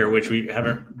side here, which we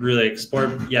haven't really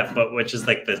explored yet, but which is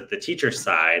like the teacher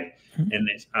side. Mm-hmm. And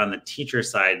on the teacher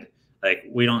side, like,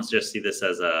 we don't just see this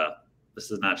as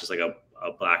this is not just like a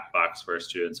black box where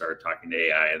students are talking to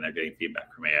AI and they're getting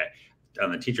feedback from AI.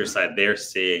 On the teacher side, they're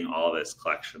seeing all this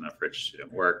collection of rich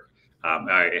student work. All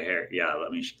right, here, yeah,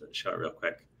 let me show it real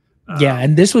quick. Yeah,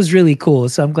 and this was really cool.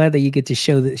 So I'm glad that you get to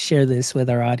share this with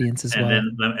our audience as well.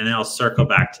 And then I'll circle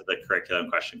back to the curriculum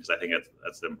question, because I think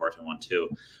that's an important one too.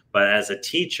 But as a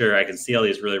teacher, I can see all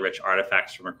these really rich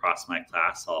artifacts from across my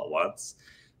class all at once.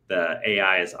 The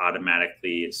AI has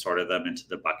automatically sorted them into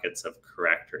the buckets of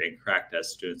correct or incorrect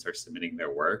as students are submitting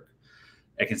their work.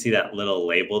 I can see that little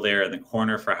label there in the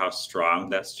corner for how strong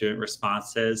that student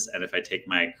response is. And if I take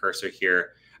my cursor here,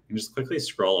 I can just quickly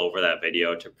scroll over that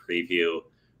video to preview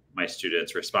my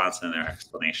students' response and their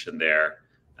explanation there,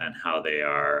 and how they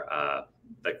are,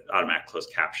 the automatic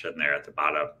closed caption there at the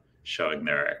bottom showing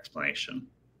their explanation.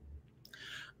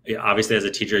 Obviously, as a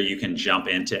teacher, you can jump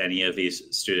into any of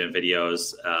these student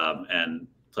videos and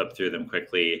flip through them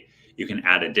quickly. You can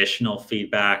add additional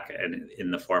feedback, and in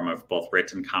the form of both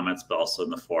written comments, but also in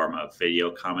the form of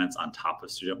video comments on top of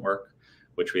student work,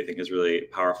 which we think is really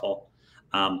powerful.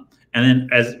 And then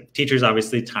as teachers,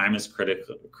 obviously, time is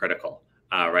critical.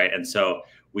 Right. And so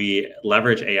we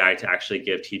leverage AI to actually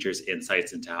give teachers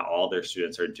insights into how all their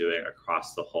students are doing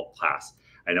across the whole class.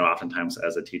 I know oftentimes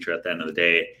as a teacher at the end of the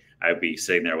day, I'd be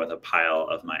sitting there with a pile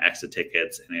of my exit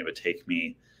tickets, and it would take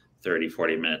me 30,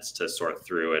 40 minutes to sort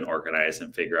through and organize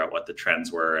and figure out what the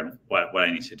trends were and what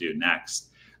I need to do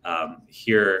next.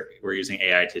 Here, we're using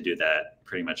AI to do that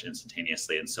pretty much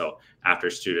instantaneously. And so after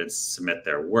students submit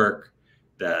their work,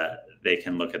 they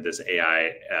can look at this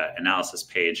AI analysis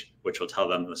page, which will tell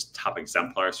them the top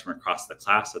exemplars from across the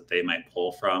class that they might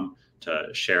pull from to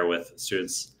share with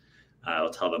students. It'll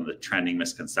tell them the trending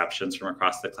misconceptions from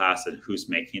across the class and who's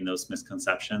making those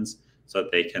misconceptions, so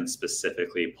that they can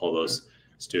specifically pull those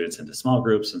students into small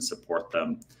groups and support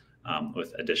them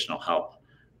with additional help.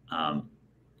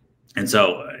 And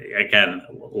so again,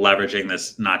 leveraging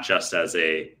this not just as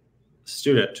a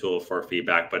student tool for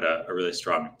feedback, but a really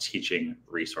strong teaching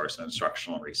resource and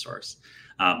instructional resource.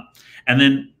 And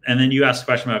then you asked a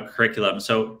question about curriculum.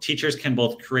 So teachers can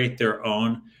both create their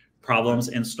own problems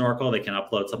in Snorkel. They can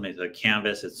upload something to the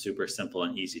Canvas. It's super simple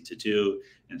and easy to do,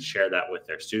 and share that with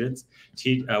their students.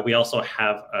 We also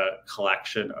have a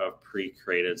collection of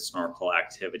pre-created Snorkel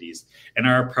activities. And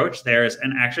our approach there is,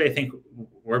 and actually I think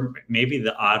we're maybe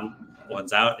the odd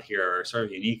ones out here are sort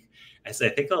of unique, as I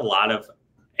think a lot of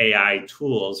AI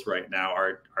tools right now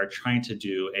are trying to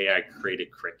do AI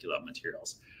created curriculum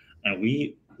materials. And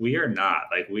we are not.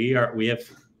 Like we have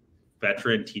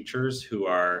veteran teachers who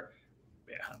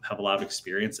have a lot of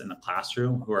experience in the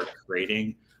classroom, who are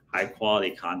creating high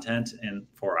quality content and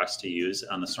for us to use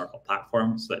on the Snorkel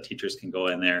platform, so that teachers can go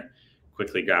in there,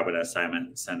 quickly grab an assignment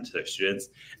and send to their students,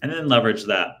 and then leverage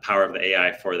that power of the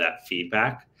AI for that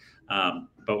feedback.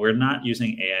 But we're not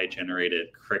using AI generated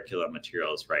curriculum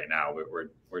materials right now.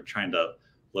 We're trying to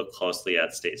look closely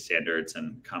at state standards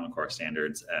and Common Core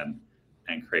standards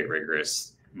and create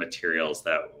rigorous materials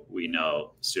that we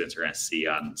know students are going to see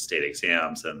on state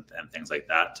exams and things like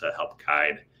that to help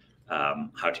guide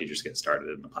how teachers get started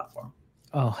in the platform.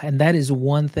 Oh, and that is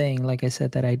one thing, like I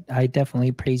said, that I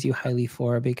definitely praise you highly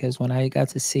for, because when I got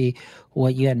to see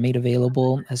what you had made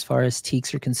available as far as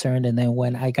TEKS are concerned, and then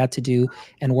when I got to do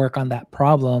and work on that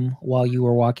problem while you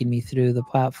were walking me through the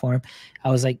platform,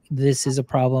 I was like, this is a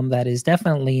problem that is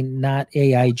definitely not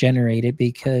AI generated,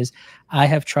 because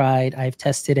I've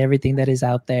tested everything that is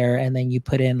out there, and then you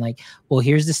put in like, well,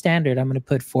 here's the standard. I'm going to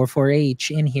put 44H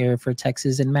in here for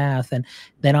Texas and math. And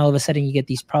then all of a sudden you get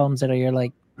these problems that you're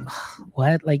like,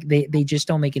 what? Like they just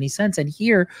don't make any sense. And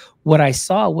here, what I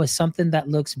saw was something that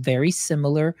looks very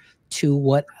similar to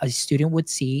what a student would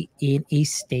see in a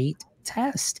state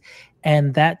test.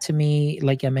 And that to me,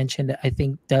 like I mentioned, I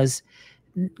think does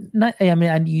not, I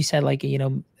mean, and you said like, I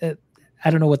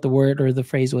don't know what the word or the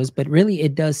phrase was, but really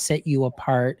it does set you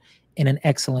apart in an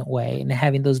excellent way. And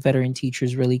having those veteran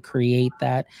teachers really create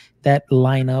that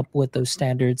line up with those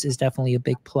standards is definitely a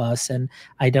big plus. And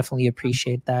I definitely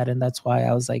appreciate that. And that's why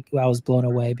I was like, I was blown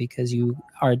away, because you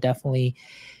are definitely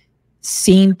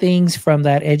seeing things from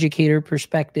that educator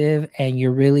perspective, and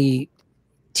you're really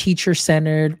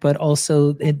teacher-centered, but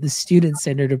also in the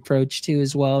student-centered approach too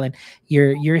as well. And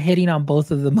you're hitting on both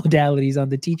of the modalities, on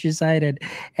the teacher side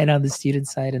and on the student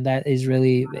side. And that is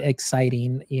really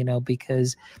exciting,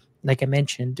 because like I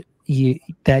mentioned,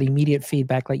 that immediate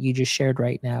feedback like you just shared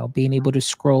right now, being able to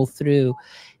scroll through,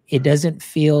 it doesn't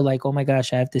feel like, oh my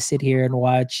gosh, I have to sit here and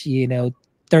watch,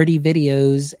 30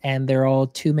 videos and they're all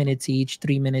 2 minutes each,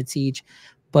 3 minutes each.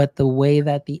 But the way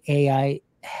that the AI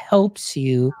helps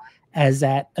you as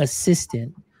that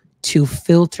assistant to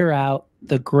filter out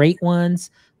the great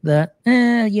ones, in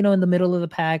the middle of the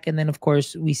pack. And then of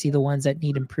course we see the ones that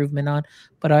need improvement on.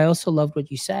 But I also loved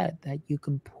what you said, that you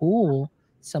can pull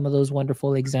some of those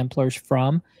wonderful exemplars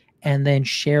from and then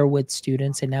share with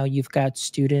students. And now you've got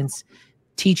students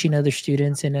teaching other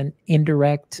students in an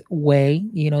indirect way,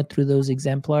 through those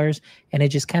exemplars. And it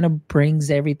just kind of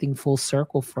brings everything full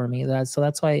circle for me. So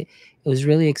that's why it was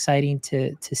really exciting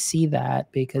to see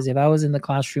that, because if I was in the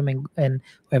classroom and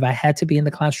if I had to be in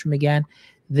the classroom again,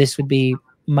 this would be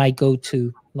my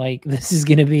go-to. Like, this is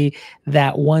going to be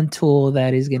that one tool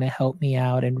that is going to help me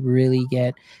out and really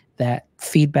get that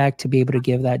feedback to be able to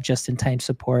give that just-in-time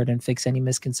support and fix any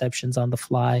misconceptions on the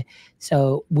fly.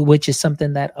 So, which is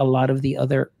something that a lot of the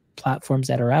other platforms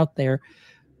that are out there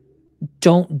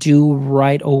don't do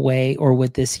right away or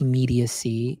with this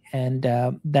immediacy. And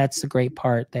that's the great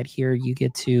part, that here you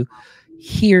get to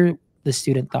hear the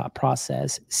student thought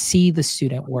process, see the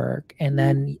student work. And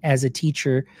then as a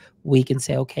teacher, we can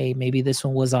say, okay, maybe this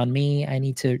one was on me. I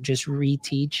need to just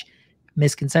reteach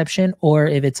misconception. Or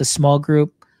if it's a small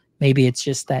group, maybe it's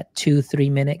just that 2-3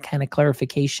 minute kind of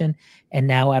clarification. And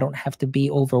now I don't have to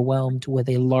be overwhelmed with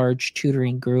a large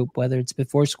tutoring group, whether it's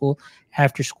before school,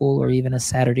 after school, or even a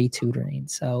Saturday tutoring.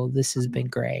 So this has been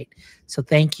great. So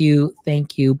thank you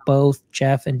both,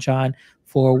 Jeff and Jon,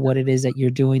 for what it is that you're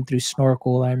doing through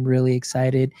Snorkl. I'm really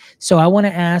excited. So I want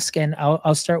to ask, and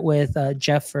I'll start with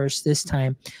Jeff first this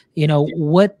time. You know,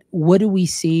 what do we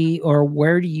see, or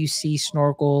where do you see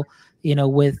Snorkl, you know,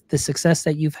 with the success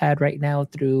that you've had right now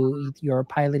through your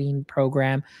piloting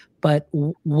program? But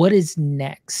what is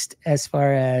next as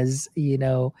far as, you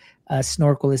know,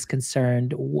 Snorkl is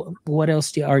concerned? What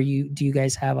else do you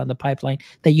guys have on the pipeline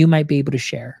that you might be able to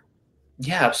share?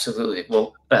 Yeah, absolutely.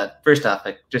 Well, first off,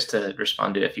 like, just to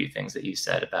respond to a few things that you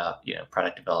said about, you know,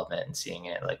 product development and seeing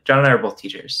it, like, Jon and I are both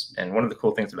teachers. And one of the cool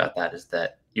things about that is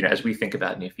that, you know, as we think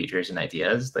about new features and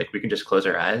ideas, like, we can just close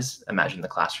our eyes, imagine the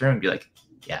classroom, and be like,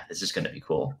 yeah, this is going to be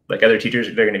cool. Like, other teachers,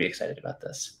 they're going to be excited about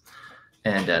this.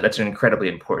 And that's an incredibly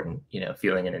important, you know,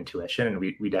 feeling and intuition. And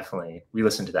we definitely, we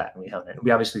listen to that, and we hone it.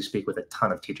 We obviously speak with a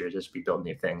ton of teachers as we build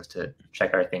new things to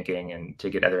check our thinking and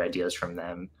to get other ideas from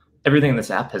them. Everything in this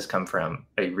app has come from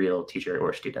a real teacher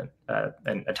or student,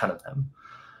 and a ton of them.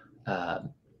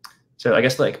 So I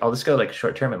guess, like, I'll just go like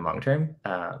short term and long term.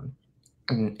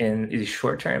 In the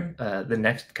short term, the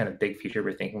next kind of big feature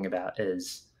we're thinking about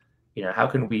is, you know, how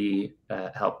can we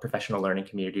help professional learning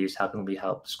communities? How can we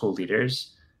help school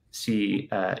leaders see,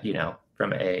 you know,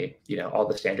 from a, you know, all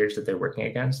the standards that they're working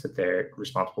against, that they're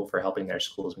responsible for helping their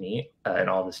schools meet, and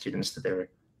all the students that they're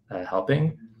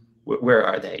helping, where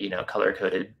are they, you know, color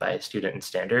coded by student and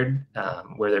standard,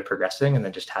 where they're progressing, and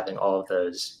then just having all of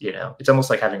those, you know, it's almost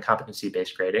like having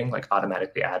competency-based grading, like,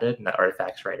 automatically added, and the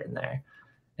artifacts right in there.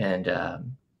 And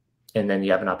then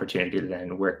you have an opportunity to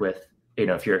then work with, you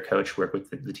know, if you're a coach, work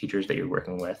with the teachers that you're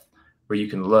working with, where you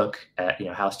can look at, you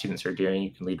know, how students are doing.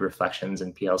 You can lead reflections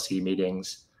and PLC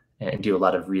meetings and do a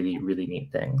lot of really, really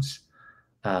neat things.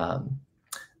 In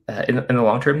the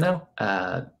long term, though,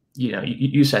 you know,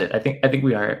 you said it. I think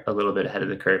we are a little bit ahead of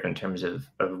the curve in terms of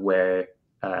where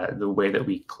the way that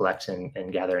we collect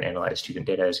and gather and analyze student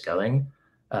data is going.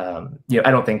 You know,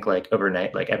 I don't think, like,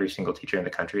 overnight, like, every single teacher in the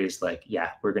country is like,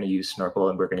 yeah, we're going to use Snorkl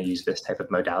and we're going to use this type of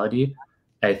modality.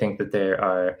 I think that there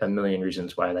are a million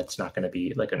reasons why that's not going to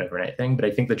be like an overnight thing, but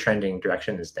I think the trending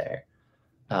direction is there.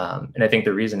 And I think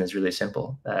the reason is really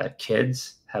simple.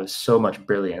 Kids have so much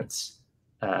brilliance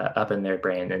up in their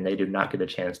brain, and they do not get a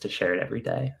chance to share it every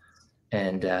day.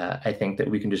 And I think that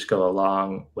we can just go a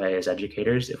long way as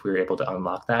educators if we were able to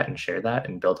unlock that and share that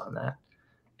and build on that.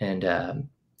 And,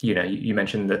 you know, you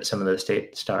mentioned that some of the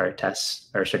state star tests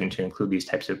are starting to include these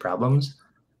types of problems.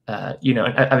 You know,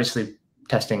 and obviously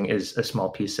testing is a small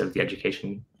piece of the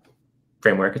education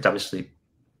framework. It's obviously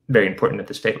very important at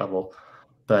the state level,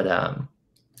 but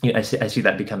you know, I see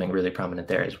that becoming really prominent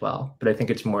there as well. But I think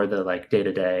it's more the, like,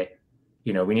 day-to-day,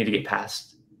 you know, we need to get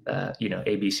past, you know,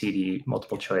 A, B, C, D,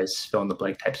 multiple choice, fill in the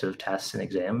blank types of tests and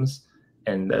exams.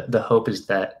 And the hope is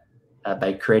that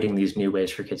by creating these new ways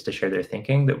for kids to share their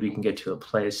thinking, that we can get to a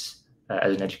place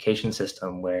as an education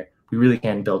system where we really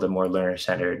can build a more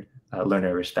learner-centered,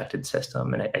 learner-respected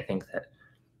system. And I think that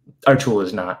our tool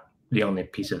is not the only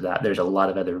piece of that. There's a lot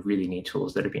of other really neat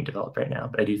tools that are being developed right now,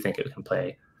 but I do think it can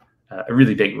play a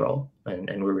really big role,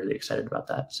 and we're really excited about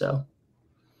that. So.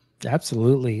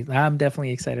 Absolutely. I'm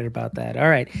definitely excited about that. All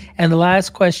right. And the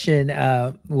last question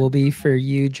will be for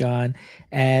you, Jon.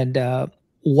 And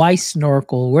why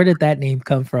Snorkl? Where did that name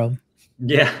come from?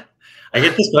 Yeah, I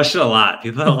get this question a lot.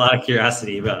 People have a lot of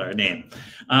curiosity about our name.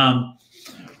 I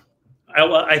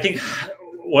think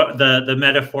what the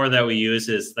metaphor that we use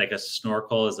is, like, a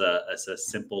snorkel is a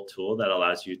simple tool that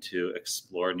allows you to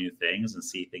explore new things and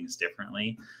see things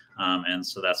differently. And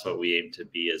so that's what we aim to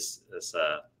be, is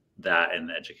that in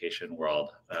the education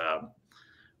world.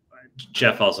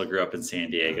 Jeff also grew up in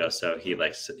San Diego, so he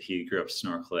grew up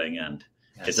snorkeling, and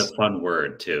yes, it's a fun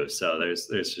word too. So there's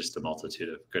just a multitude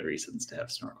of good reasons to have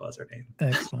Snorkl as our name.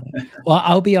 Excellent. Well,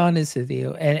 I'll be honest with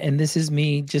you, and this is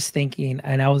me just thinking,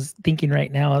 and I was thinking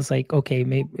right now, I was like, okay,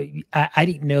 maybe I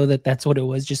didn't know that that's what it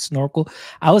was, just Snorkl.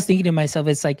 I was thinking to myself,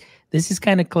 it's like, this is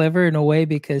kind of clever in a way,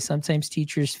 because sometimes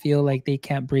teachers feel like they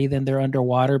can't breathe and they're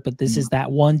underwater, but this is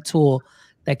that one tool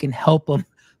that can help them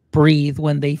breathe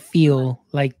when they feel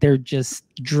like they're just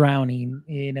drowning,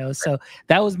 you know. So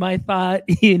that was my thought,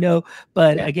 you know.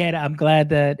 But again, I'm glad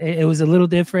that it was a little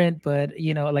different. But,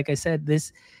 you know, like I said,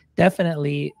 this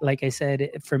definitely, like I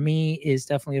said, for me is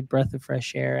definitely a breath of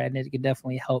fresh air, and it can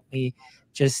definitely help me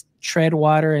just tread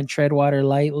water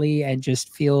lightly, and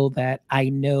just feel that I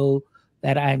know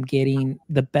that I'm getting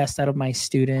the best out of my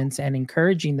students and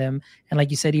encouraging them. And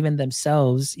like you said, even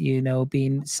themselves, you know,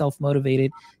 being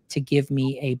self-motivated to give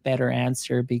me a better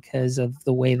answer because of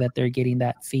the way that they're getting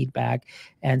that feedback.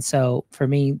 And so for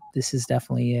me, this is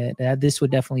definitely it. This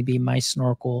would definitely be my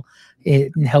Snorkl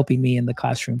in helping me in the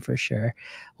classroom for sure.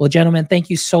 Well, gentlemen, thank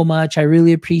you so much. I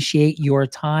really appreciate your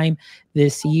time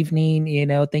this evening. You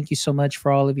know, thank you so much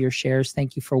for all of your shares.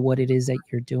 Thank you for what it is that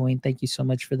you're doing. Thank you so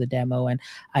much for the demo. And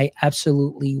I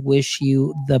absolutely wish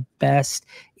you the best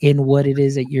in what it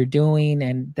is that you're doing,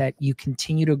 and that you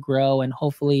continue to grow, and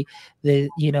hopefully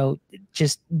you know,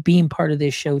 just being part of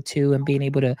this show too, and being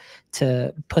able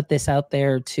to put this out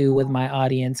there too with my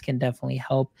audience can definitely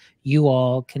help you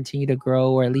all continue to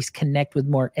grow, or at least connect with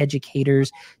more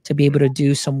educators to be able to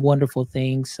do some wonderful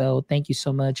things. So thank you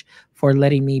so much for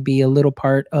letting me be a little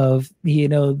part of, you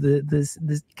know, this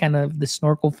kind of the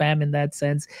Snorkl fam in that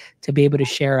sense, to be able to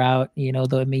share out, you know,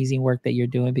 the amazing work that you're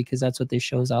doing, because that's what this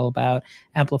show is all about: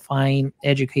 amplifying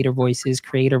educator voices,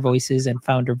 creator voices, and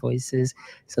founder voices.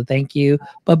 So thank you.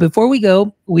 But before we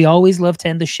go, we always love to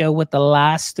end the show with the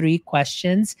last 3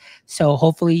 questions. So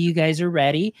hopefully you guys are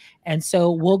ready. And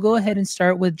so we'll go ahead and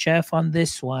start with Jeff on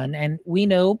this one. And we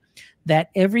know that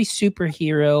every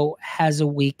superhero has a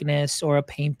weakness or a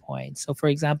pain point. So for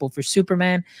example, for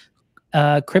Superman,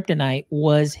 kryptonite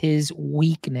was his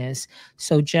weakness.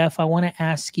 So Jeff, I want to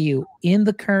ask you, in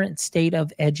the current state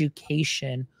of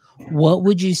education, what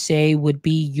would you say would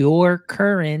be your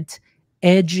current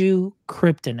edu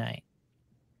kryptonite?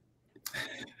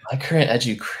 My current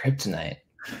edu kryptonite.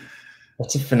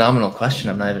 That's a phenomenal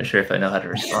question. I'm not even sure if I know how to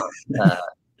respond.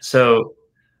 So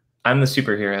I'm the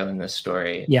superhero in this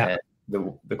story. Yeah.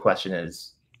 And the question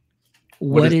is,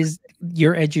 what is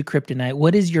your edu kryptonite?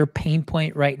 What is your pain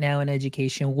point right now in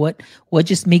education? What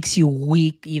just makes you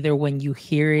weak, either when you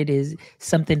hear it? Is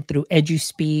something through edu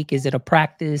speak? Is it a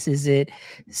practice? Is it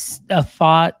a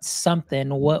thought? Something?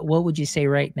 What would you say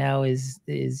right now is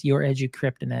your edu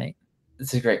kryptonite?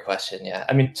 It's a great question. Yeah.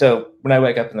 I mean, so when I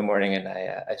wake up in the morning and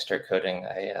I start coding,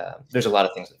 there's a lot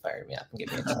of things that fire me up and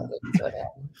get me excited.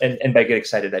 But, and by get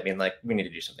excited, I mean, like, we need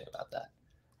to do something about that.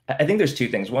 I think there's 2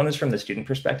 things. One is from the student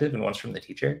perspective, and one's from the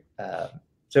teacher.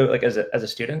 So like as a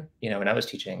student, you know, when I was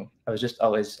teaching, I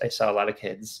saw a lot of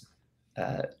kids,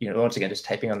 you know, once again, just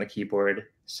typing on the keyboard,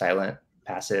 silent,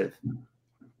 passive.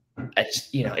 I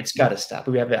just, you know, it's got to stop.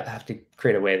 We have to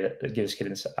create a way that gives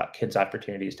kids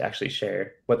opportunities to actually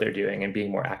share what they're doing and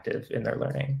being more active in their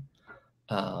learning.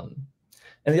 And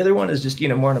the other one is just, you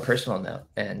know, more on a personal note.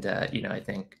 And, you know, I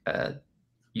think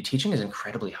teaching is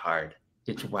incredibly hard.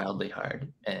 It's wildly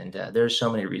hard. And there's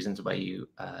so many reasons why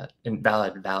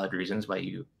valid reasons why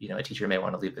you know, a teacher may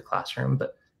want to leave the classroom,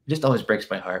 but it just always breaks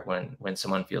my heart when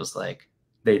someone feels like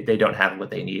they don't have what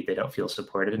they need. They don't feel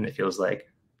supported, and it feels like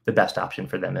the best option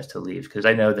for them is to leave. Because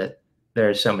I know that there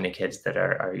are so many kids that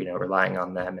are you know, relying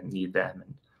on them and need them.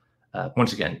 And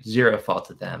once again, zero fault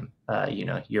to them. You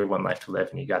know, you're one life to live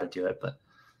and you got to do it. But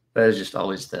that is just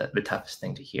always the toughest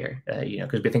thing to hear, you know,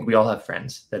 because we think we all have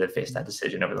friends that have faced that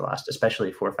decision over the last,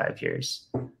 especially 4 or 5 years.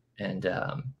 And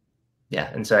yeah,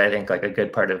 and so I think like a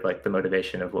good part of like the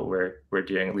motivation of what we're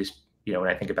doing, at least, you know, when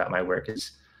I think about my work,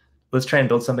 is let's try and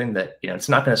build something that, you know, it's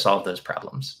not going to solve those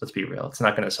problems. Let's be real. It's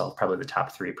not going to solve probably the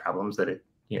top 3 problems that a,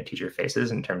 you know, teacher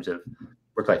faces in terms of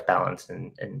work-life balance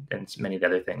and many of the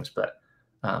other things. But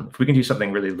if we can do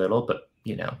something really little, but,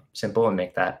 you know, simple, and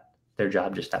make their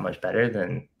job just that much better,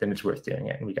 then it's worth doing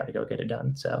it, and we got to go get it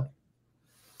done. So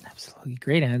absolutely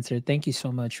great answer. Thank you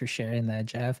so much for sharing that,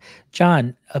 Jeff.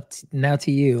 Jon, now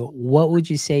to you. What would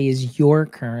you say is your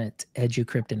current edu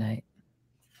kryptonite?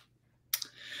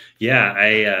 Yeah,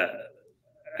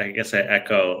 I guess I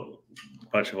echo a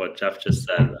bunch of what Jeff just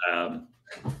said.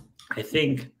 I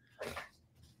think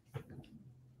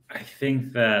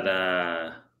that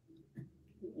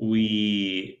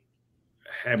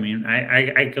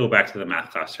I go back to the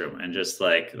math classroom, and just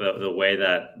like the way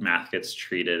that math gets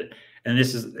treated. And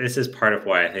this is part of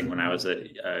why I think when I was a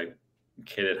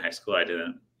kid in high school, I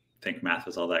didn't think math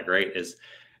was all that great. It's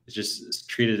just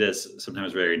treated as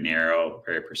sometimes very narrow,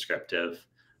 very prescriptive,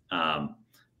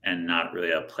 and not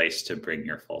really a place to bring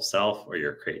your full self or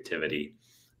your creativity.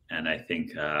 And I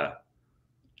think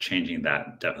changing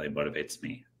that definitely motivates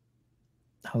me.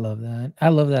 I love that. I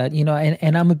love that. You know,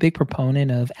 and I'm a big proponent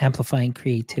of amplifying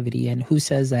creativity. And who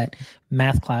says that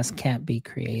math class can't be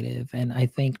creative? And I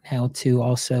think now to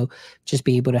also just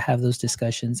be able to have those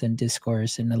discussions and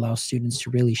discourse and allow students to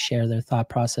really share their thought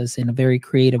process in a very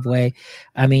creative way.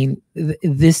 I mean,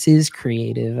 this is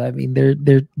creative. I mean,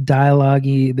 they're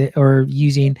dialoguing or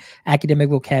using academic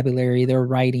vocabulary. They're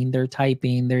writing, they're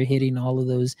typing, they're hitting all of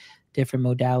those different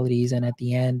modalities. And at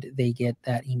the end, they get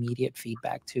that immediate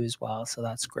feedback too as well. So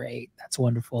that's great. That's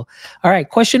wonderful. All right.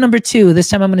 Question number 2. This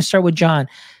time I'm going to start with Jon.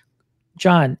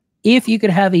 Jon, if you could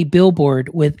have a billboard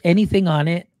with anything on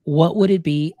it, what would it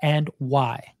be and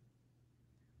why?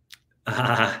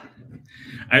 I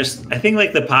think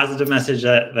like the positive message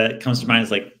that comes to mind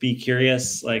is like, be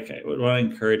curious. Like I would want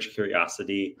to encourage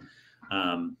curiosity.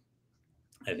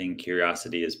 I think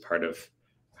curiosity is part of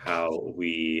how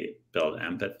we build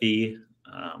empathy.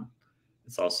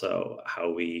 It's also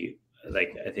how we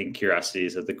I think curiosity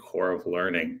is at the core of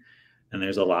learning. And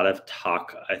there's a lot of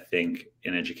talk, I think,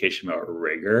 in education about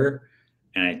rigor.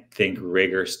 And I think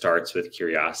rigor starts with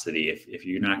curiosity. If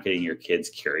you're not getting your kids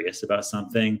curious about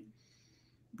something,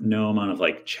 no amount of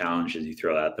like challenges you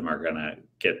throw at them are going to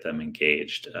get them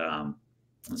engaged. And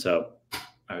so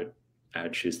I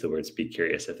would choose the words be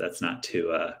curious if that's not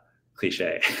too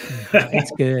cliche.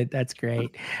 That's good. That's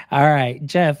great. All right,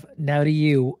 Jeff, now to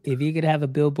you. If you could have a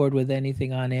billboard with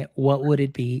anything on it, what would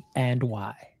it be and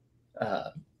why?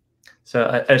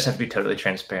 So I just have to be totally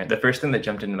transparent. The first thing that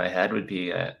jumped into my head would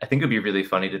be, I think it would be really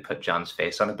funny to put Jon's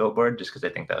face on a billboard, just because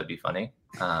I think that would be funny.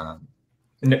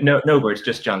 No words,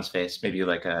 just Jon's face. Maybe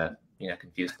like a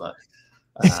confused look.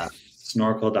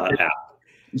 Snorkl.app.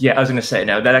 Yeah, I was going to say,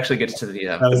 no, that actually gets to the.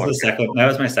 That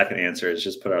was my second answer. Is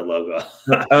just put our logo.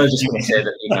 I was just going to say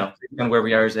that and where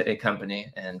we are as a company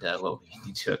and what we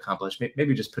need to accomplish.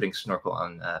 Maybe just putting Snorkl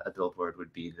on a billboard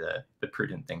would be the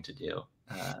prudent thing to do.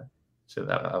 So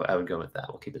that I would go with that.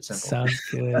 We'll keep it simple. Sounds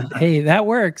good. Hey, that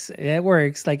works. It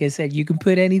works. Like I said, you can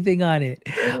put anything on it.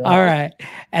 All right.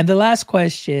 And the last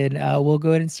question, we'll go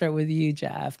ahead and start with you,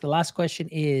 Jeff. The last question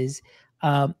is,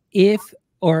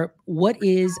 what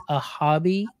is a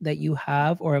hobby that you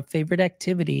have or a favorite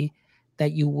activity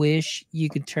that you wish you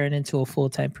could turn into a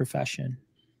full-time profession?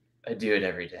 I do it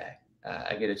every day.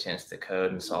 I get a chance to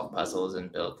code and solve puzzles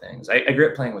and build things. I grew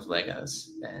up playing with Legos,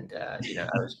 and I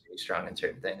was pretty strong in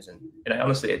certain things. And I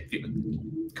honestly,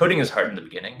 coding is hard in the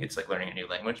beginning. It's like learning a new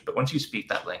language, but once you speak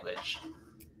that language,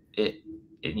 and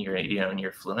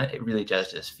you're fluent, it really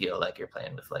does just feel like you're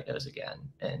playing with Legos again.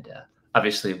 And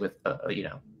obviously, with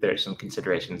there are some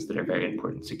considerations that are very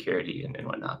important, security and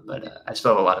whatnot. But I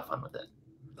still have a lot of fun with it.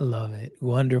 Love it.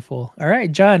 Wonderful. All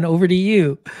right, Jon, over to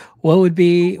you. What would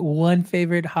be one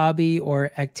favorite hobby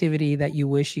or activity that you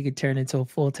wish you could turn into a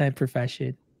full-time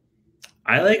profession?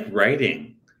 I like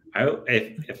writing.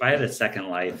 If I had a second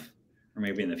life, or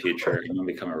maybe in the future, I'm going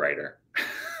to become a writer.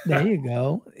 There you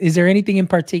go. Is there anything in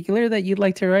particular that you'd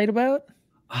like to write about?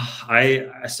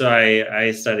 I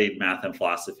studied math and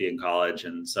philosophy in college.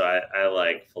 And so I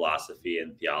like philosophy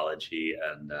and theology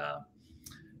and,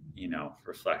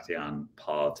 reflecting on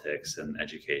politics and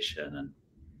education and,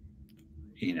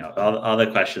 all the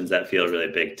questions that feel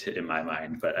really big in my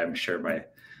mind, but I'm sure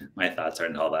my thoughts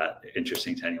aren't all that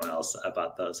interesting to anyone else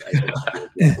about those.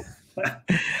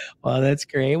 Well, that's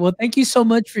great. Well, thank you so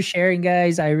much for sharing,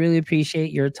 guys. I really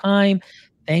appreciate your time.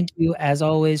 Thank you, as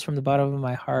always, from the bottom of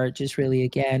my heart, just really,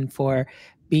 again, for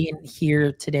being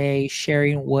here today,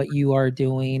 sharing what you are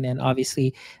doing, and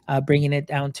obviously bringing it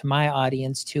down to my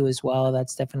audience too as well.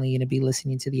 That's definitely going to be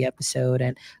listening to the episode.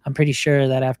 And I'm pretty sure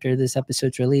that after this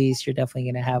episode's release, you're definitely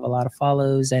going to have a lot of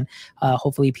follows and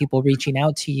hopefully people reaching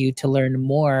out to you to learn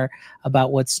more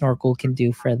about what Snorkl can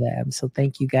do for them. So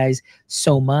thank you guys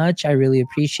so much. I really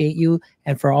appreciate you.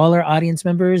 And for all our audience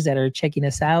members that are checking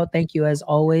us out, thank you as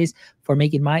always for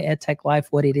making My EdTech Life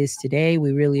what it is today.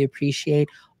 We really appreciate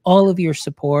all of your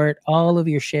support, all of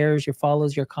your shares, your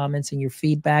follows, your comments, and your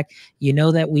feedback. You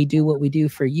know that we do what we do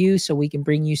for you so we can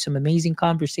bring you some amazing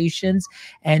conversations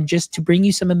and just to bring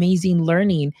you some amazing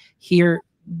learning here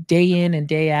day in and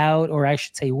day out, or I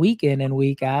should say week in and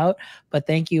week out. But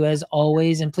thank you as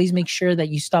always. And please make sure that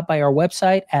you stop by our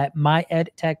website at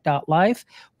myedtech.life,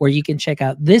 where you can check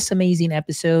out this amazing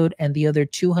episode and the other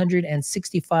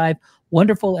 265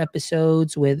 wonderful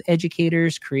episodes with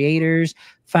educators, creators,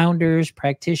 founders,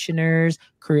 practitioners,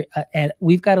 and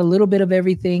we've got a little bit of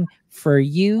everything for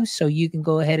you, so you can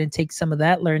go ahead and take some of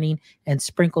that learning and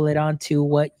sprinkle it onto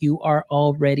what you are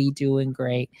already doing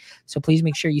great. So please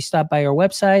make sure you stop by our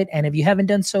website, and if you haven't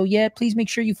done so yet, please make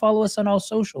sure you follow us on all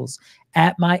socials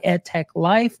at My EdTech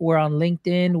Life. We're on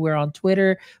LinkedIn, we're on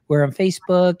Twitter, we're on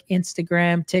Facebook,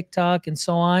 Instagram, TikTok, and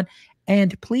so on.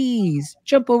 And please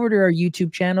jump over to our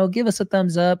YouTube channel, give us a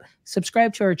thumbs up,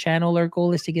 subscribe to our channel. Our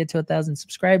goal is to get to 1,000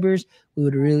 subscribers. We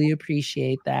would really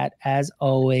appreciate that as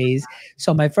always.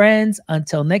 So my friends,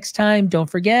 until next time, don't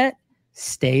forget,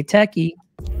 stay techie.